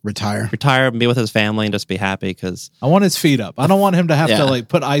retire and be with his family and just be happy. Because I want his feet up. I don't want him to have to like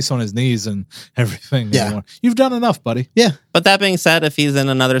put ice on his knees and everything. Yeah, anymore. You've done enough, buddy. Yeah. But that being said, if he's in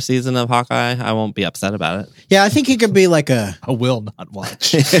another season of Hawkeye, I won't be upset about it. Yeah, I think he could be like I will not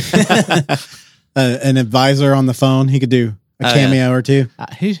watch an advisor on the phone. He could do a cameo or two.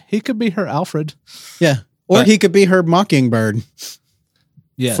 He could be her Alfred. Yeah, or he could be her Mockingbird.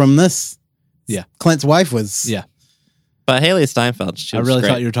 Yeah, from this. Yeah, Clint's wife was. Yeah. But Haley Steinfeld, I really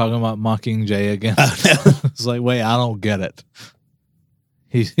thought you were talking about Mockingjay again. Oh, no. It's like, wait, I don't get it.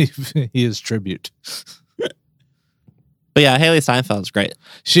 He is tribute. But yeah, Haley Steinfeld's great.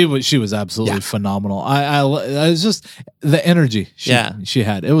 She was absolutely phenomenal. I was just the energy she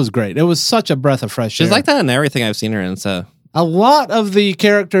had. It was great. It was such a breath of fresh air. She's like that in everything I've seen her in. So a lot of the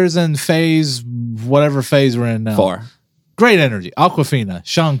characters in whatever phase we're in now. 4. Great energy. Aquafina,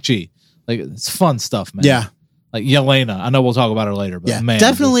 Shang-Chi. Like, it's fun stuff, man. Yeah. Like Yelena. I know we'll talk about her later, but man.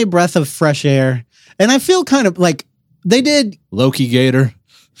 Definitely breath of fresh air. And I feel kind of like they did. Loki Gator.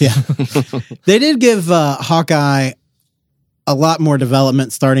 Yeah. They did give Hawkeye a lot more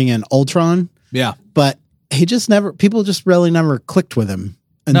development starting in Ultron. Yeah. But people just really never clicked with him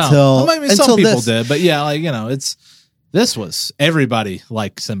until. No. I mean, some people did, but yeah, like, this was everybody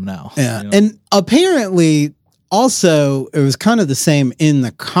likes him now. Yeah. And apparently also it was kind of the same in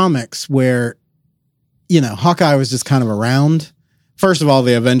the comics where, Hawkeye was just kind of around. First of all,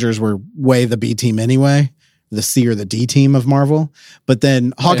 the Avengers were way the B team anyway, the C or the D team of Marvel. But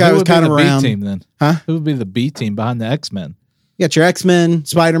then Hawkeye was kind of around. B team then? Huh? Who would be the B team behind the X-Men? You got your X-Men,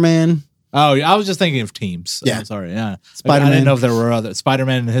 Spider-Man. Oh, yeah, I was just thinking of teams. Yeah. I'm sorry. Yeah. Spider-Man. I didn't know if there were other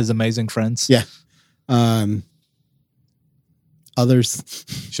Spider-Man and his amazing friends. Yeah. Others.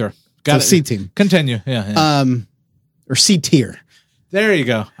 Sure. Got it. C team. Continue. Yeah. Or C tier. There you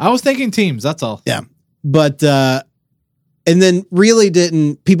go. I was thinking teams. That's all. Yeah. But and then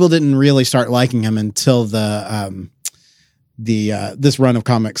people didn't really start liking him until this run of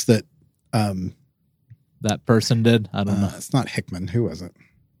comics that that person did. I don't know. It's not Hickman. Who was it?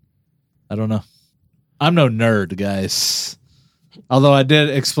 I don't know. I'm no nerd, guys. Although I did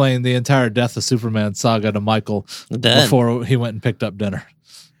explain the entire Death of Superman saga to Michael before he went and picked up dinner.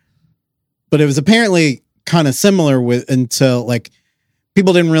 But it was apparently kind of similar until like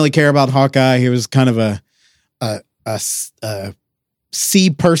people didn't really care about Hawkeye. He was kind of a C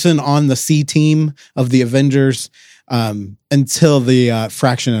person on the C team of the Avengers until the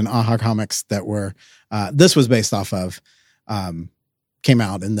Fraction and Aha comics that were this was based off of came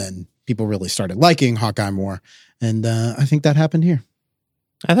out, and then people really started liking Hawkeye more. And I think that happened here.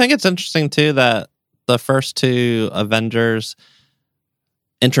 I think it's interesting too that the first 2 Avengers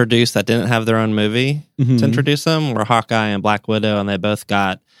introduced that didn't have their own movie to introduce them were Hawkeye and Black Widow, and they both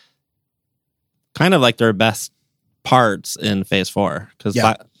got kind of like their best parts in Phase 4 because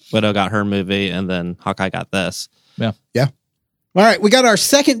Black Widow got her movie and then Hawkeye got this. Yeah. All right, we got our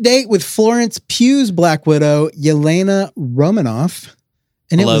second date with Florence Pugh's Black Widow, Yelena Romanoff.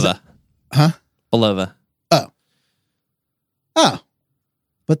 And Belova. Belova. Oh.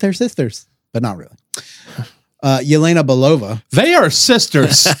 But they're sisters, but not really. Yelena Belova. They are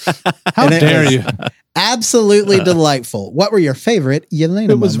sisters. How dare you? Absolutely delightful. What were your favorite Yelena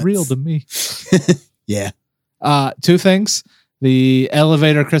moments? It was real to me. Yeah. 2 things. The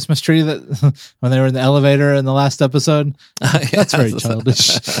elevator Christmas tree that when they were in the elevator in the last episode. That's very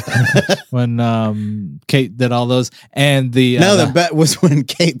childish. When Kate did all those. And the bet was when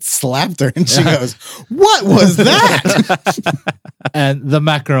Kate slapped her and she goes, "What was that?" And the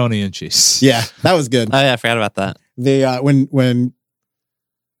macaroni and cheese. Yeah, that was good. Oh yeah, I forgot about that. The when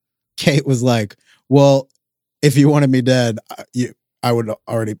Kate was like, "Well, if you wanted me dead, I would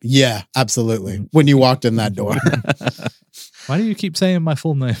already." Yeah, absolutely. When you walked in that door. Why do you keep saying my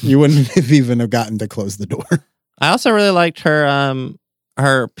full name? You wouldn't have even have gotten to close the door. I also really liked her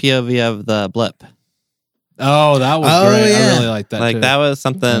POV of the blip. Oh, that was great. I really liked that. Like too. that was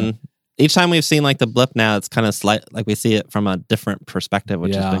something. Yeah. Each time we've seen like the blip now, it's kind of slight. Like we see it from a different perspective,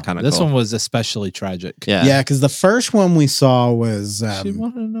 which has been kind of cool. This one was especially tragic. Yeah, because the first one we saw was she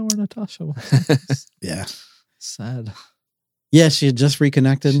wanted to know where Natasha was. Yeah, sad. Yeah, she had just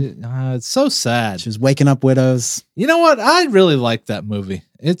reconnected. It's so sad. She was waking up widows. You know what? I really like that movie.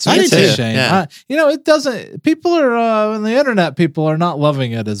 It's a shame. Yeah. It doesn't. People are on the internet. People are not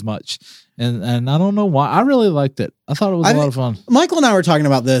loving it as much, and I don't know why. I really liked it. I thought it was a lot of fun. Michael and I were talking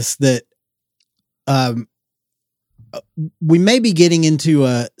about this. That we may be getting into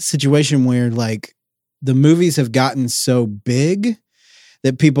a situation where like the movies have gotten so big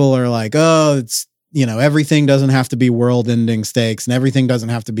that people are like, oh, it's. Everything doesn't have to be world-ending stakes and everything doesn't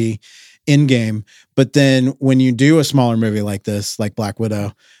have to be in-game. But then when you do a smaller movie like this, like Black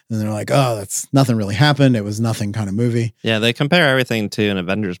Widow, then they're like, oh, that's nothing really happened. It was nothing kind of movie. Yeah, they compare everything to an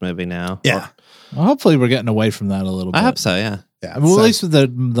Avengers movie now. Yeah. Well, hopefully we're getting away from that a little bit. I hope so, yeah. Yeah. Well, at least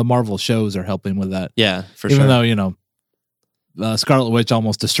the Marvel shows are helping with that. Yeah, for Even sure. Even though, Scarlet Witch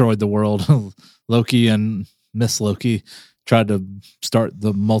almost destroyed the world. Loki and Miss Loki tried to start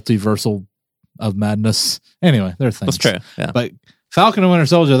the multiversal of madness. Anyway, they're things. That's true. Yeah. But Falcon and Winter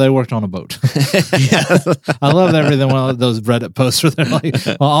Soldier, they worked on a boat. I love everything. One of those Reddit posts where they're like,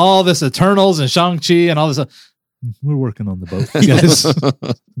 well, all this Eternals and Shang-Chi and all this. We're working on the boat, guys.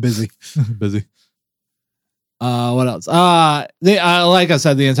 Busy. What else? Like I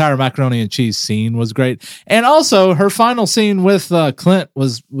said, the entire macaroni and cheese scene was great, and also her final scene with Clint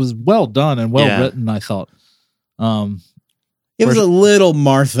was well done and well written. I thought. It was a little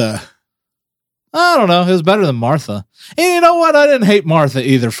Martha. I don't know. It was better than Martha. And you know what? I didn't hate Martha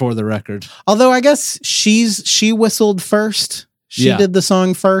either, for the record. Although I guess she whistled first. She did the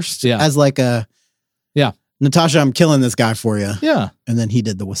song first as like a Natasha, I'm killing this guy for you. Yeah. And then he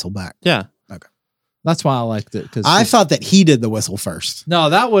did the whistle back. Yeah. Okay. That's why I liked it. Cause I thought that he did the whistle first. No,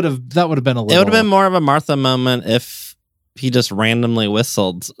 that would have been a little. It would have been more of a Martha moment if he just randomly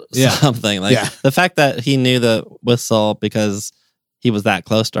whistled something. Like the fact that he knew the whistle because he was that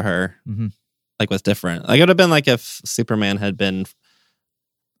close to her. Mm-hmm. Like was different. Like it would have been like if Superman had been,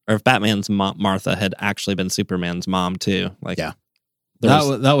 or if Batman's Martha had actually been Superman's mom too. Like that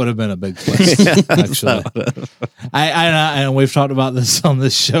would have been a big twist. Actually, and we've talked about this on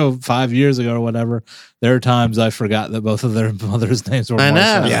this show 5 years ago or whatever. There are times I forgot that both of their mothers' names were Martha.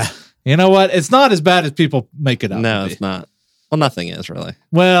 I know. Yeah. You know what? It's not as bad as people make it out. No, it's not. Well, nothing is really.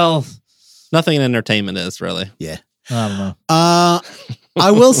 Well, nothing in entertainment is really. Yeah. I don't know.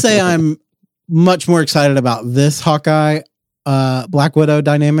 I will say I'm much more excited about this Hawkeye Black Widow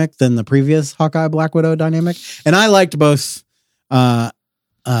dynamic than the previous Hawkeye Black Widow dynamic. And I liked both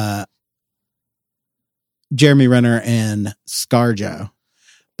Jeremy Renner and ScarJo.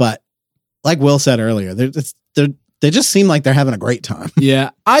 But like Will said earlier, they just seem like they're having a great time.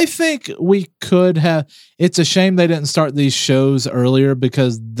 Yeah, I think we could have. It's a shame they didn't start these shows earlier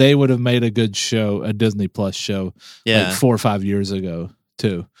because they would have made a good show, a Disney Plus show, like 4 or 5 years ago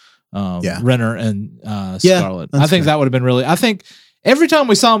too. Renner and Scarlett. I think that would have been really. I think every time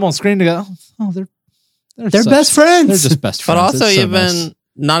we saw them on screen together, they're best friends. They're just best friends. But also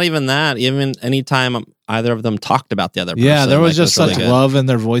not even that. Even anytime either of them talked about the other person. Yeah, there was just such really love in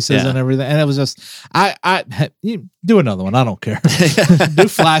their voices and everything, and it was just you do another one. I don't care. Do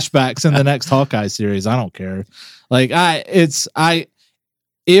flashbacks in the next Hawkeye series. I don't care. Like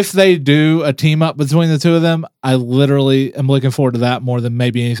if they do a team up between the two of them, I literally am looking forward to that more than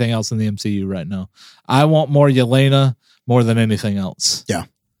maybe anything else in the MCU right now. I want more Yelena more than anything else. Yeah.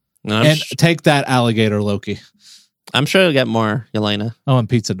 And take that alligator Loki. I'm sure you'll get more Yelena. Oh, and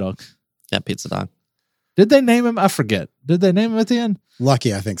Pizza Dog. Yeah, Pizza Dog. Did they name him? I forget. Did they name him at the end?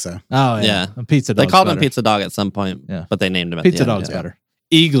 Lucky, I think so. Oh, yeah. And Pizza Dog. They called him Pizza Dog at some point, but they named him at Pizza the end. Dog's better.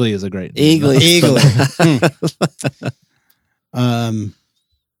 Eagly is a great name. Eagly.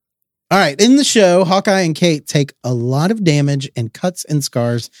 All right. In the show, Hawkeye and Kate take a lot of damage, and cuts and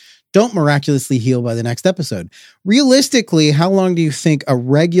scars don't miraculously heal by the next episode. Realistically, how long do you think a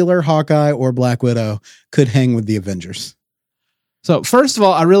regular Hawkeye or Black Widow could hang with the Avengers? So, first of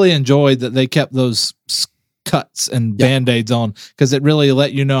all, I really enjoyed that they kept those cuts and Band-Aids on because it really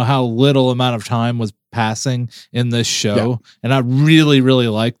let you know how little amount of time was passing in this show. And I really, really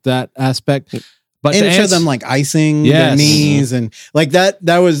liked that aspect. But and it showed them like icing their knees and like that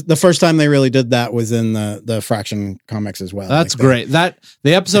was the first time they really did that was in the Fraction comics as well. That's great. That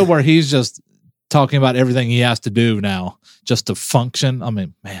the episode where he's just talking about everything he has to do now just to function. I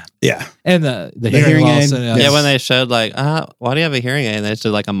mean, man. Yeah. And the hearing loss. Yeah, when they showed like, why do you have a hearing aid? And they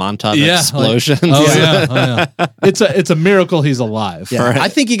showed like a montage of explosions. It's a miracle he's alive. Yeah. Right. I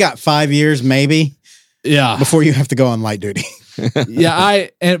think he got 5 years maybe. Yeah. Before you have to go on light duty.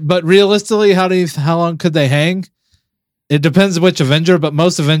 But realistically, how long could they hang? It depends which Avenger, but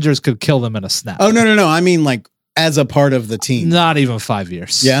most Avengers could kill them in a snap. Oh, no. I mean, like, as a part of the team. Not even 5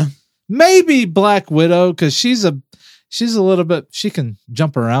 years. Yeah. Maybe Black Widow, because she's a little bit, she can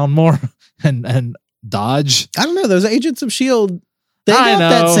jump around more and dodge. I don't know. Those Agents of S.H.I.E.L.D., they got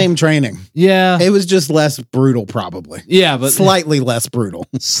that same training. Yeah. It was just less brutal, probably. Yeah, but slightly less brutal.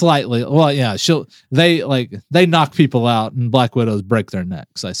 Slightly. Well, yeah. They knock people out and Black Widows break their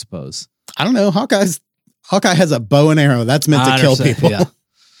necks, I suppose. I don't know. Hawkeye has a bow and arrow. That's meant to kill people. Yeah.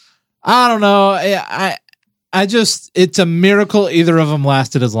 I don't know. I just, it's a miracle either of them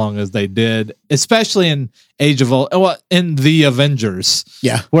lasted as long as they did, especially in in the Avengers.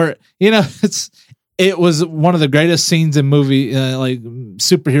 Yeah. Where, it was one of the greatest scenes in movie, like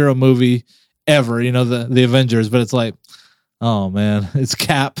superhero movie ever, the Avengers, but it's like, oh man, it's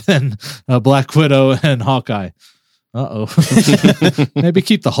Cap and Black Widow and Hawkeye. Maybe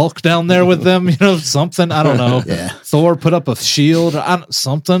keep the Hulk down there with them, something. I don't know. Yeah. Thor put up a shield or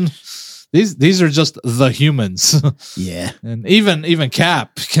something. These are just the humans. Yeah. And even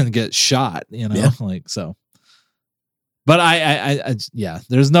Cap can get shot, like so. But I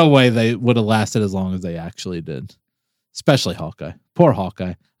there's no way they would have lasted as long as they actually did. Especially Hawkeye. Poor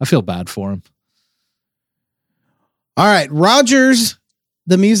Hawkeye. I feel bad for him. All right, Rogers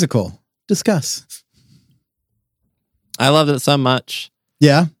the musical. Discuss. I loved it so much.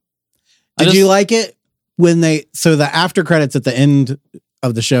 Yeah. Did you like it when so the after credits at the end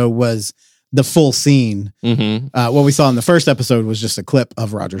of the show was the full scene. Mm-hmm. What we saw in the first episode was just a clip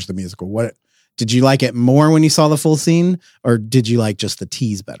of Rogers the musical. What did you like it more when you saw the full scene, or did you like just the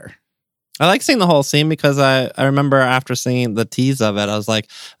tease better? I like seeing the whole scene because I remember after seeing the tease of it, I was like,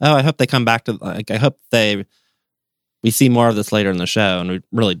 oh, I hope they come back to I hope we see more of this later in the show, and we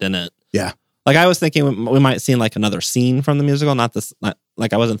really didn't. Yeah. Like I was thinking we might see like another scene from the musical, not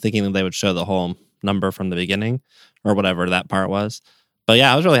like I wasn't thinking that they would show the whole number from the beginning or whatever that part was. But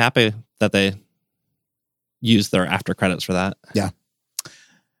yeah, I was really happy that they used their after credits for that. Yeah.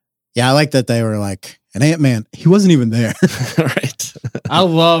 Yeah, I like that they were like, and Ant-Man, he wasn't even there. Right. I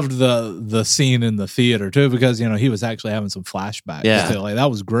loved the scene in the theater too, because he was actually having some flashbacks. Yeah. Too. Like that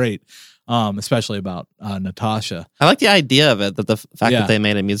was great. Especially about Natasha. I like the idea of it, that the fact that they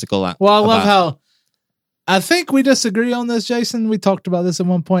made a musical. Well, I love how, I think we disagree on this, Jason. We talked about this at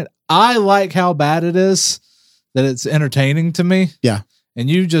one point. I like how bad it is, that it's entertaining to me. Yeah. And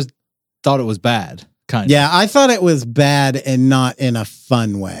you just thought it was bad, kind of. Yeah, I thought it was bad and not in a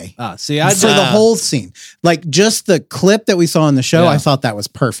fun way. For the whole scene. Like just the clip that we saw in the show, I thought that was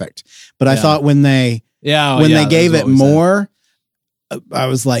perfect. But I thought when they gave it more, I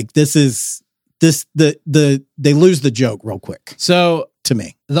was like, they lose the joke real quick. So to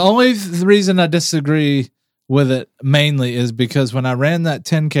me, the only reason I disagree with it mainly is because when I ran that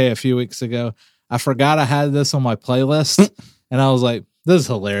 10K a few weeks ago, I forgot I had this on my playlist, and I was like, this is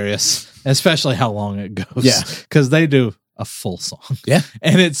hilarious, especially how long it goes. Yeah. Because they do a full song. Yeah.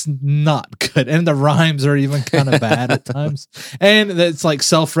 And it's not good. And the rhymes are even kind of bad at times. And it's like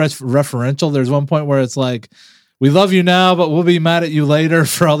self-referential. There's one point where it's like, we love you now, but we'll be mad at you later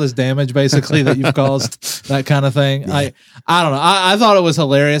for all this damage, basically, that you've caused, that kind of thing. Yeah. I don't know. I thought it was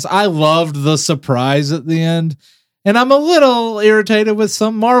hilarious. I loved the surprise at the end. And I'm a little irritated with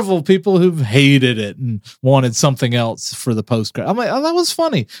some Marvel people who've hated it and wanted something else for the post-credit. I'm like, oh, that was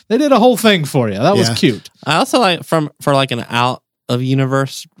funny. They did a whole thing for you. That was cute. I also like, for like an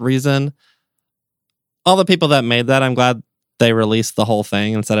out-of-universe reason, all the people that made that, I'm glad they released the whole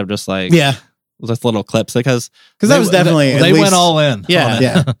thing instead of just like... Yeah. Just little clips, because that was definitely they went all in.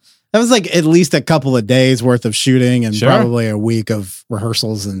 Yeah. That was like at least a couple of days worth of shooting and probably a week of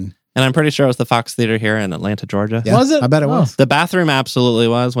rehearsals. And I'm pretty sure it was the Fox Theater here in Atlanta, Georgia. Yeah, was it? I bet it was. The bathroom absolutely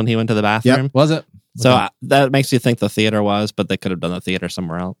was when he went to the bathroom. Yep. Was it? So that makes you think the theater was, but they could have done the theater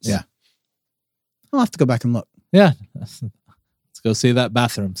somewhere else. Yeah. I'll have to go back and look. Yeah. Let's go see that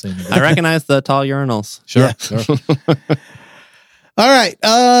bathroom scene. I recognize the tall urinals. Sure. Yeah. Sure. All right.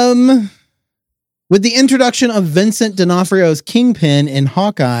 With the introduction of Vincent D'Onofrio's Kingpin in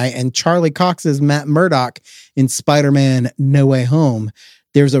Hawkeye and Charlie Cox's Matt Murdock in Spider-Man No Way Home,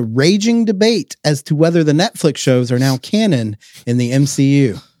 there's a raging debate as to whether the Netflix shows are now canon in the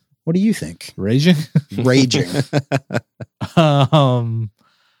MCU. What do you think? Raging? Raging.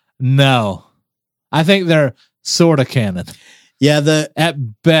 No. I think they're sort of canon. Yeah,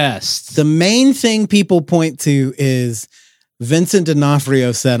 at best. the main thing people point to is Vincent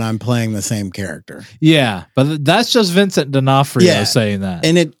D'Onofrio said I'm playing the same character. Yeah, but that's just Vincent D'Onofrio saying that.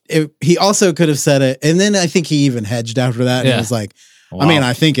 And he also could have said it, and then I think he even hedged after that, and he was like, wow. I mean,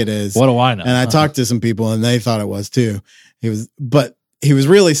 I think it is. What do I know? And I talked to some people, and they thought it was too. But he was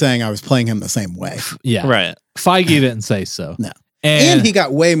really saying I was playing him the same way. Yeah. Right. Feige didn't say so. No. And he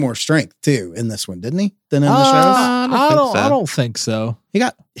got way more strength too in this one, didn't he? Than in the shows? I don't think so. He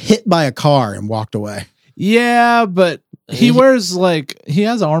got hit by a car and walked away. Yeah, but he wears he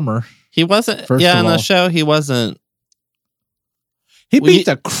has armor. He wasn't. First in of the all. show, he wasn't. He beat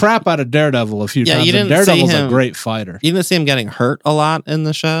the crap out of Daredevil a few times. You didn't Daredevil's see him, a great fighter. You didn't see him getting hurt a lot in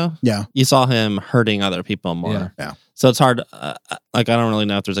the show. Yeah. You saw him hurting other people more. Yeah. So it's hard. I don't really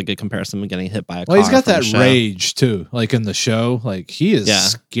know if there's a good comparison with getting hit by a car. Well, he's got that show. rage too. Like in the show, like he is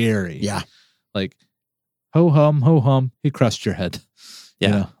scary. Yeah. Like ho hum, he crushed your head. Yeah.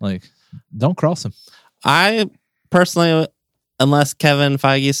 You know, like don't cross him. I personally, unless Kevin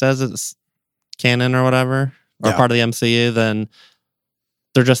Feige says it's canon or whatever, or part of the MCU, then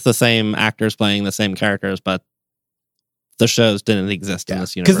they're just the same actors playing the same characters, but the shows didn't exist in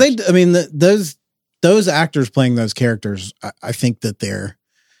this universe. Because those actors playing those characters, I think that they're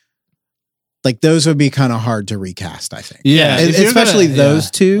like those would be kind of hard to recast. I think, especially those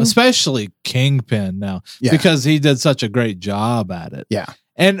two, especially Kingpin now, because he did such a great job at it. Yeah.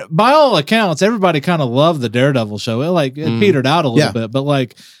 And by all accounts, everybody kind of loved the Daredevil show. It petered out a little bit, but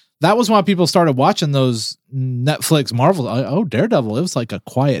like that was why people started watching those Netflix Marvel. Oh, Daredevil! It was like a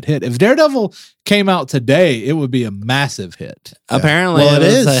quiet hit. If Daredevil came out today, it would be a massive hit. Apparently, it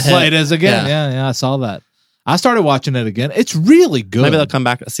is. Well, it is again. Yeah, I saw that. I started watching it again. It's really good. Maybe they'll come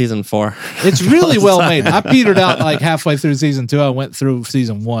back at season 4. It's really well made. I petered out like halfway through season 2. I went through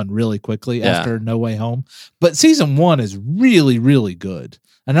season 1 really quickly after No Way Home. But season 1 is really, really good.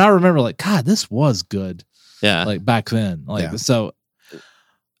 And I remember like, God, this was good. Yeah. Like back then. So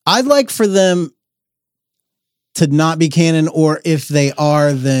I'd like for them to not be canon, or if they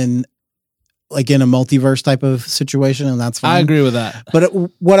are, then like in a multiverse type of situation, and that's fine. I agree with that. But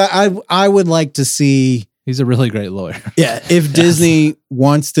what I would like to see, he's a really great lawyer. Yeah, if Disney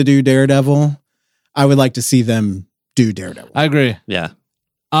wants to do Daredevil, I would like to see them do Daredevil. I agree. Yeah.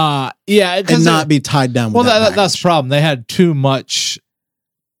 And not be tied down with that's the problem. They had too much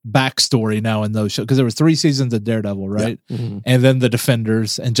backstory now in those shows, because there was 3 seasons of Daredevil, right? Yeah. Mm-hmm. And then the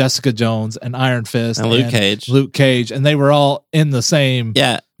Defenders and Jessica Jones and Iron Fist and Luke Cage, and they were all in the same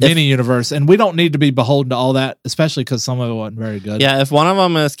mini universe, and we don't need to be beholden to all that, especially because some of it wasn't very good. Yeah, if one of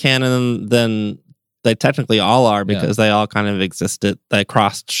them is canon, then they technically all are, because they all kind of existed. They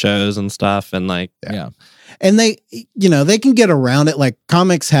crossed shows and stuff, and and they can get around it. Like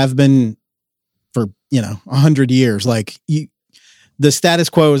comics have been for 100 years. Like the status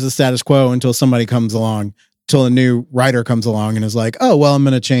quo is the status quo until somebody comes along, until a new writer comes along and is like, oh, well, I'm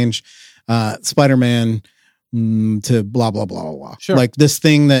going to change Spider-Man to blah, blah, blah, blah. Sure. Like this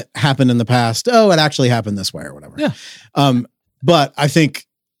thing that happened in the past. Oh, it actually happened this way or whatever. Yeah. But I think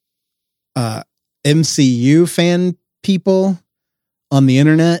MCU fan people on the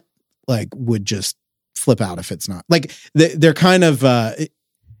internet would just flip out if it's not. Like they're kind of it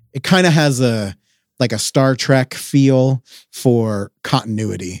kind of has a Star Trek feel for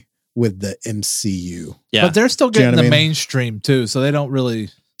continuity with the MCU. Yeah. But they're still getting the mean? mainstream too, so they don't really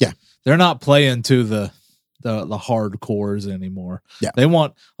they're not playing to the hardcores anymore. Yeah. They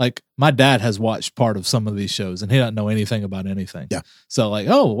want, like, my dad has watched part of some of these shows and he doesn't know anything about anything. Yeah. So like,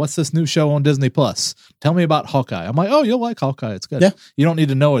 oh, what's this new show on Disney Plus? Tell me about Hawkeye. I'm like, oh, you'll like Hawkeye. It's good. Yeah. You don't need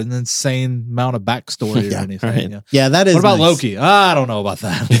to know an insane amount of backstory or anything. Right. Yeah, that is. What about nice. Loki? I don't know about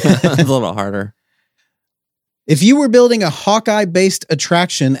that. It's a little bit harder. If you were building a Hawkeye-based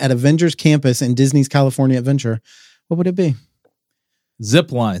attraction at Avengers Campus in Disney's California Adventure, what would it be?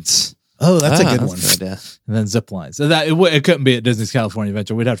 Zip lines. Oh, that's a good one. And then zip lines. So it couldn't be at Disney's California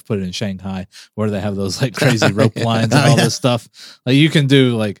Adventure. We'd have to put it in Shanghai, where they have those like crazy rope lines and all this stuff. Like you can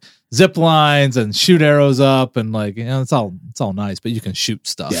do like zip lines and shoot arrows up, and like it's all nice, but you can shoot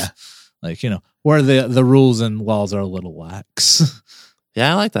stuff. Yeah. Like where the rules and laws are a little lax.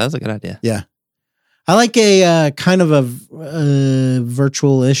 Yeah, I like that. That's a good idea. Yeah. I like a kind of a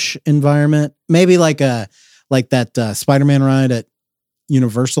virtual-ish environment. Maybe like that Spider-Man ride at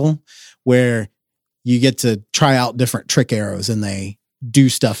Universal, where you get to try out different trick arrows and they do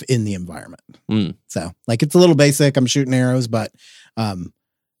stuff in the environment. So like it's a little basic. I'm shooting arrows, but I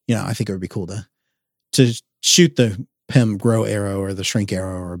think it would be cool to shoot the Pym grow arrow or the shrink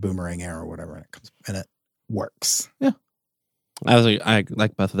arrow or a boomerang arrow or whatever, and it works. Yeah. I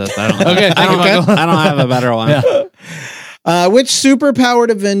like both of those. I don't, okay, I don't have a better one. Yeah. Which superpowered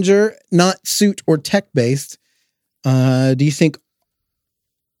Avenger, not suit or tech based, do you think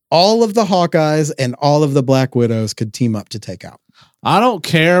all of the Hawkeyes and all of the Black Widows could team up to take out? I don't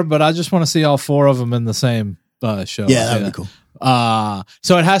care, but I just want to see all 4 of them in the same show. Yeah, that'd be cool.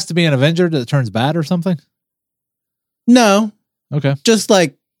 So it has to be an Avenger that turns bad or something? No. Okay. Just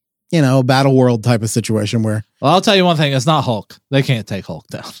like, a Battle World type of situation where... Well, I'll tell you one thing. It's not Hulk. They can't take Hulk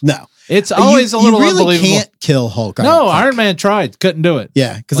down. No. It's always a little you really unbelievable. Can't kill Hulk. No, Iron Man tried. Couldn't do it.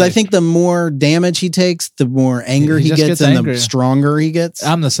 Yeah, because I think the more damage he takes, the more anger he gets and angry. The stronger he gets.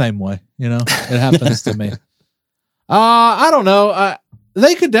 I'm the same way. It happens to me. I don't know.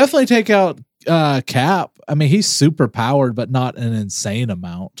 They could definitely take out Cap. I mean, he's super powered, but not an insane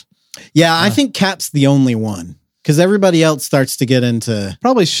amount. Yeah, I think Cap's the only one. Because everybody else starts to get into...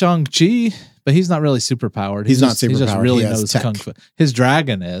 Probably Shang-Chi, but he's not really super powered. He's not super powered. He just really knows tech. Kung Fu. His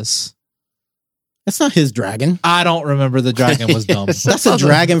dragon is. That's not his dragon. I don't remember the dragon was dumb. That's a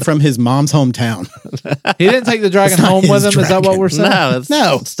dragon from his mom's hometown. He didn't take the dragon home with him? Dragon. Is that what we're saying?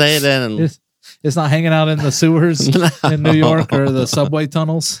 No, it's staying in. It's not hanging out in the sewers in New York or the subway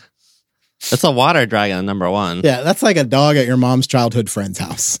tunnels? It's a water dragon, number 1. Yeah, that's like a dog at your mom's childhood friend's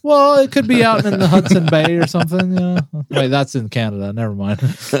house. Well, it could be out in the Hudson Bay or something. Wait, that's in Canada. Never mind.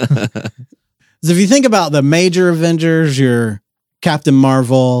 So if you think about the major Avengers, your Captain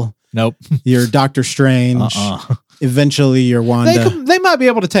Marvel, nope, your Doctor Strange, eventually your Wanda. They might be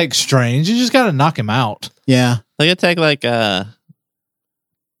able to take Strange. You just got to knock him out. Yeah, they could take like Sam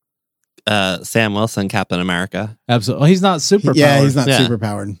Wilson, Captain America. Absolutely, he's not super. Yeah, he's not super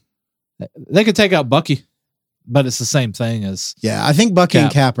powered. They could take out Bucky, but it's the same thing as... Yeah, I think Bucky and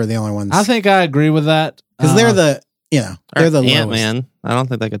Cap are the only ones. I think I agree with that. Because they're the, they're the Ant-Man. I don't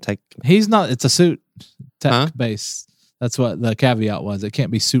think they could take... He's not, it's a suit tech base. That's what the caveat was. It can't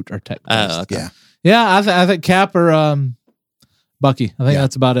be suit or tech based. Okay. Yeah. Yeah, I think Cap or Bucky. I think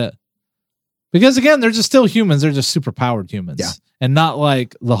that's about it. Because again, they're just still humans. They're just super powered humans. Yeah. And not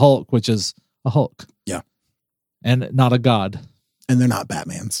like the Hulk, which is a Hulk. Yeah. And not a god. And they're not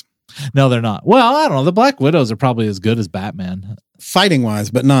Batmans. No, they're not. Well, I don't know. The Black Widows are probably as good as Batman. Fighting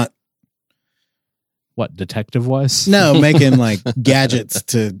wise, but not... What, detective wise? No, making like gadgets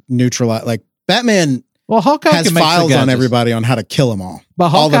to neutralize... Like Batman Hawkeye has files on everybody on how to kill them all. But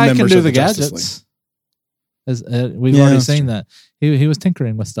Hawkeye all the can do the gadgets. We've already seen that. He was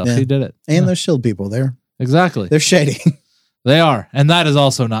tinkering with stuff. Yeah. He did it. And those shield people there. Exactly. They're shady. They are. And that is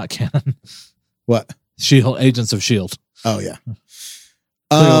also not canon. What? Agents of S.H.I.E.L.D. Oh, yeah.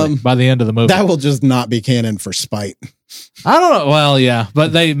 By the end of the movie. That will just not be canon for spite. I don't know. Well, yeah,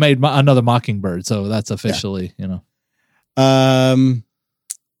 but they made another Mockingbird, so that's officially, All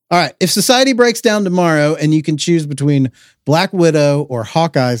right. If society breaks down tomorrow and you can choose between Black Widow or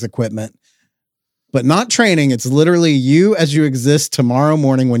Hawkeye's equipment, but not training, it's literally you as you exist tomorrow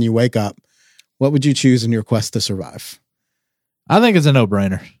morning when you wake up, what would you choose in your quest to survive? I think it's a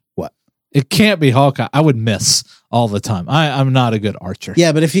no-brainer. What? It can't be Hawkeye. I would miss all the time. I'm not a good archer.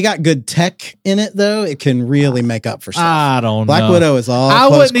 Yeah, but if you got good tech in it, though, it can really make up for stuff. I don't know. Black Widow is all I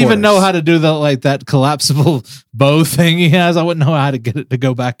wouldn't even know how to do that collapsible bow thing he has. I wouldn't know how to get it to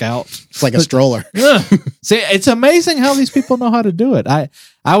go back out. It's like a stroller. See, it's amazing how these people know how to do it.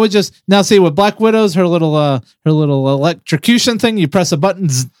 I would just now see with Black Widow's her little electrocution thing. You press a button.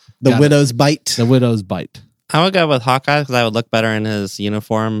 The Widow's bite. The Widow's bite. I would go with Hawkeye because I would look better in his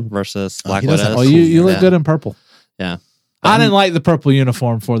uniform versus Black Widow. Oh, you look good in purple. Yeah. I didn't like the purple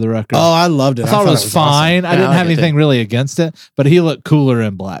uniform for the record. Oh, I loved it. I thought it was fine. Awesome. I didn't have anything really against it, but he looked cooler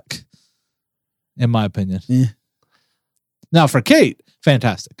in black, in my opinion. Yeah. Now for Kate,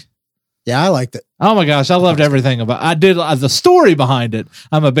 fantastic. Yeah, I liked it. Oh my gosh, I loved everything about. I did the story behind it.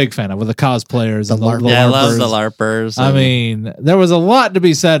 I'm a big fan of with the cosplayers and the LARPers. Yeah, I love the LARPers. I mean, there was a lot to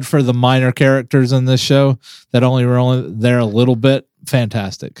be said for the minor characters in this show that were only there a little bit.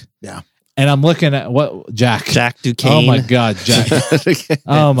 Fantastic. Yeah. And I'm looking at Jack Duquesne. Oh my God, Jack.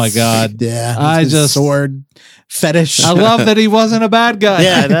 Oh my God. Yeah. I just sword fetish. I love that he wasn't a bad guy.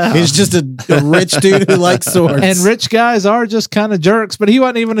 Yeah, I know. He's just a rich dude who likes swords. And rich guys are just kind of jerks, but he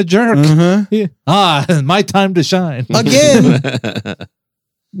wasn't even a jerk. Mm-hmm. My time to shine. Again,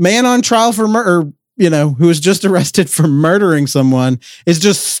 man on trial for murder, who was just arrested for murdering someone, is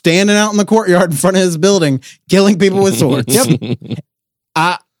just standing out in the courtyard in front of his building, killing people with swords.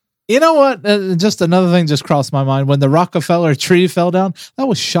 Yep. You know what? Just another thing just crossed my mind. When the Rockefeller tree fell down, that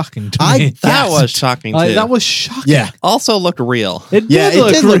was shocking to me. That was shocking too. That was shocking. Yeah. Also looked real. It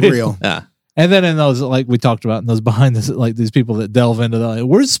did look real. Yeah. And then in those, like we talked about, in those behind this, like these people that delve into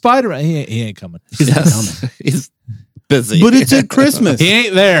where's Spider-Man? He ain't coming. He's not coming. busy. But it's at Christmas. He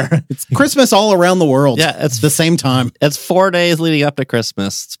ain't there. It's Christmas all around the world. Yeah, it's the same time. It's 4 days leading up to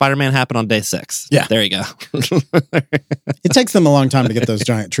Christmas. Spider-Man happened on day 6. Yeah. There you go. It takes them a long time to get those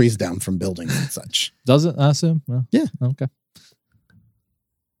giant trees down from buildings and such. Does it? I assume. Well, yeah. Okay.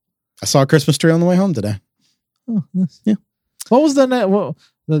 I saw a Christmas tree on the way home today. Oh, nice. Yeah. What was the name? What,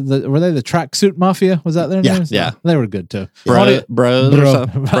 were they the Tracksuit Mafia? Was that their name? Yeah. They were good too. Bros I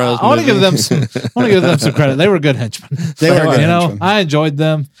want to give them some. I want to give them some credit. They were good henchmen. They were good henchmen. I enjoyed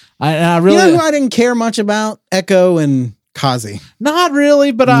them. I really. You know who I didn't care much about? Echo and Kazi. Not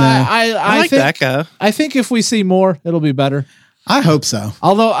really, but I like think Echo. I think if we see more, it'll be better. I hope so.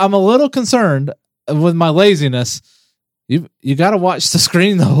 Although I'm a little concerned with my laziness. You got to watch the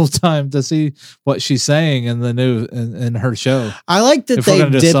screen the whole time to see what she's saying in the new in her show. I like that if they we're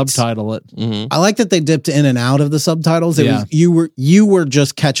gonna dipped, subtitle it. Mm-hmm. I like that they dipped in and out of the subtitles. It was you were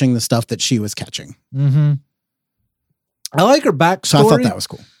just catching the stuff that she was catching. Mm-hmm. I like her backstory. So I thought that was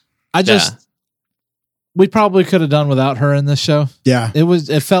cool. We probably could have done without her in this show. Yeah,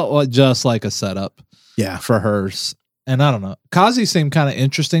 it felt like just like a setup. Yeah, for hers. And I don't know. Kazi seemed kind of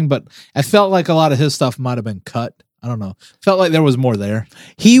interesting, but I felt like a lot of his stuff might have been cut. I don't know. Felt like there was more there.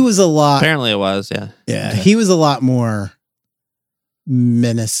 He was a lot. Apparently it was, yeah. Yeah, he was a lot more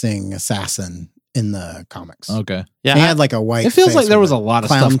menacing assassin in the comics. Okay. Yeah. He had like a white. It feels like there was a lot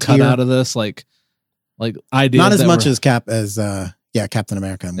of stuff cut out of this, like ideas. Not as much as Captain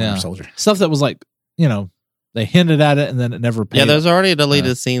America and Winter Soldier. Stuff that was like, they hinted at it and then it never paid. Yeah, there's already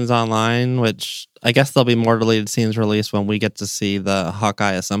deleted scenes online, which I guess there'll be more deleted scenes released when we get to see the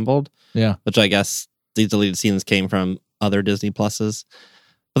Hawkeye assembled. Yeah. Which I guess these deleted scenes came from other Disney Pluses.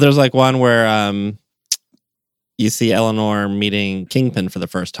 But there's like one where you see Eleanor meeting Kingpin for the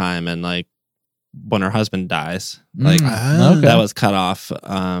first time and like when her husband dies. Like that was cut off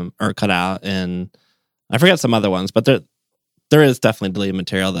or cut out, and I forget some other ones, but there is definitely deleted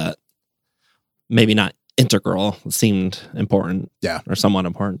material that maybe not integral seemed important. Yeah. Or somewhat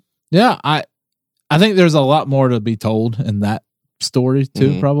important. Yeah, I think there's a lot more to be told in that story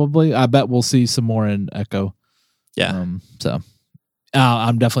too. Probably, I bet we'll see some more in Echo. Yeah. So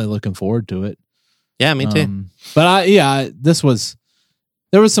I'm definitely looking forward to it. Yeah, me too. But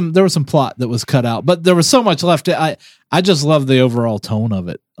there was some plot that was cut out, but there was so much left. I just love the overall tone of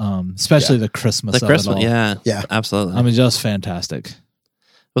it, especially the Christmas. The Christmas, yeah, absolutely. I mean, just fantastic.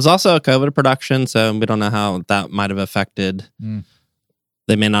 It was also a COVID production, so we don't know how that might have affected.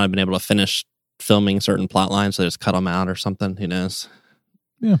 They may not have been able to finish filming certain plot lines, so they just cut them out or something. Who knows?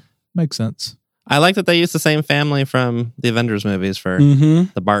 Yeah, makes sense. I like that they used the same family from the Avengers movies for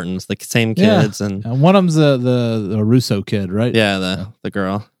the Bartons, the same kids, and one of them's the Russo kid, right? Yeah, the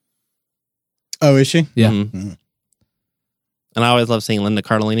girl. Oh, is she? Yeah. And I always love seeing Linda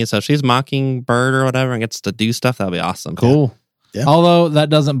Cardellini. So if she's Mockingbird or whatever and gets to do stuff, that'll be awesome. Cool. Yeah. Although that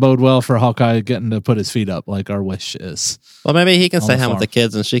doesn't bode well for Hawkeye getting to put his feet up like our wish is. Well, maybe he can stay home with the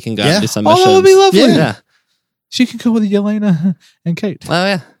kids and she can go out and do some missions. That would be lovely. Yeah. She can go with Yelena and Kate. Oh,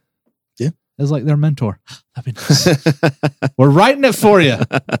 yeah. As like their mentor. That'd be nice. We're writing it for you,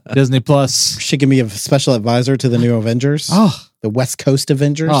 Disney Plus. She can be a special advisor to the new Avengers. The West Coast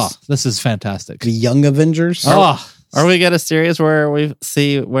Avengers. This is fantastic. The Young Avengers. Or we get a series where we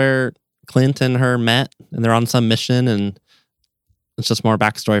see where Clint and her met and they're on some mission and it's just more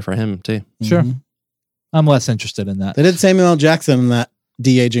backstory for him too. Sure. I'm less interested in that. They did Samuel L. Jackson in that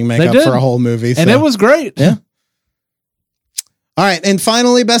de-aging makeup for a whole movie. And it was great. Yeah. All right. And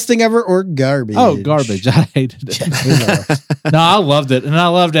finally, best thing ever or garbage? Oh, garbage. I hated it. No, I loved it. And I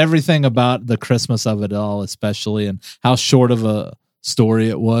loved everything about the Christmas of it all, especially, and how short of a story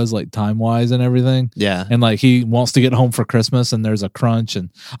it was, like time-wise and everything. Yeah. And like he wants to get home for Christmas and there's a crunch. And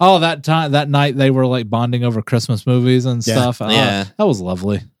that night they were like bonding over Christmas movies and stuff. Yeah. That was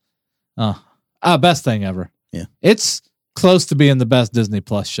lovely. Best thing ever. Yeah. It's close to being the best Disney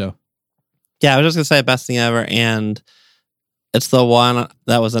Plus show. Yeah, I was just going to say best thing ever, and it's the one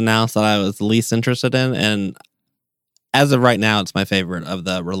that was announced that I was least interested in, and as of right now, it's my favorite of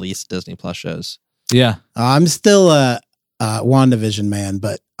the released Disney Plus shows. Yeah. I'm still a WandaVision man,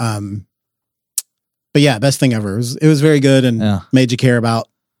 but yeah, best thing ever. It was very good and made you care about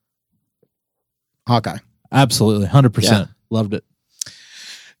Hawkeye. Absolutely. 100%. Loved it.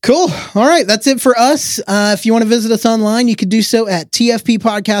 Cool. All right. That's it for us. If you want to visit us online, you can do so at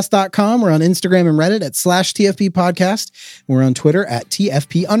tfppodcast.com. We're on Instagram and Reddit at /TFPpodcast. We're on Twitter at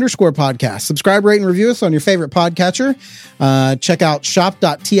TFP_podcast. Subscribe, rate, and review us on your favorite podcatcher. Check out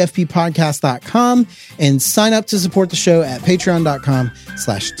shop.tfppodcast.com and sign up to support the show at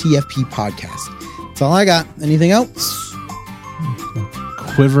patreon.com/TFPpodcast. That's all I got. Anything else?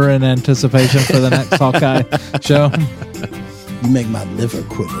 quiver in anticipation for the next Hawkeye show. You make my liver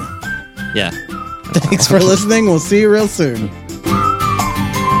quiver. Yeah. Thanks for listening. We'll see you real soon.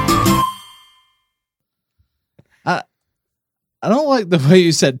 I don't like the way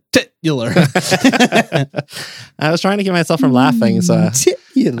you said titular. I was trying to keep myself from laughing, so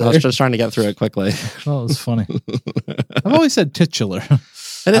Titular. I was just trying to get through it quickly. Oh, it was funny. I've always said titular.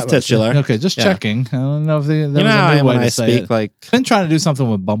 It is titular. Okay, just checking. I don't know if there was You know how a new way when I to say speak, it. like I've been trying to do something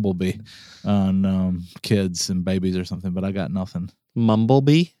with Bumblebee on kids and babies or something, but I got nothing.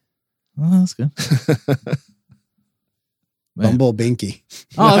 Mumblebee. Oh, that's good. Bumble Binky.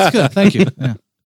 Oh, that's good. Thank you. Yeah.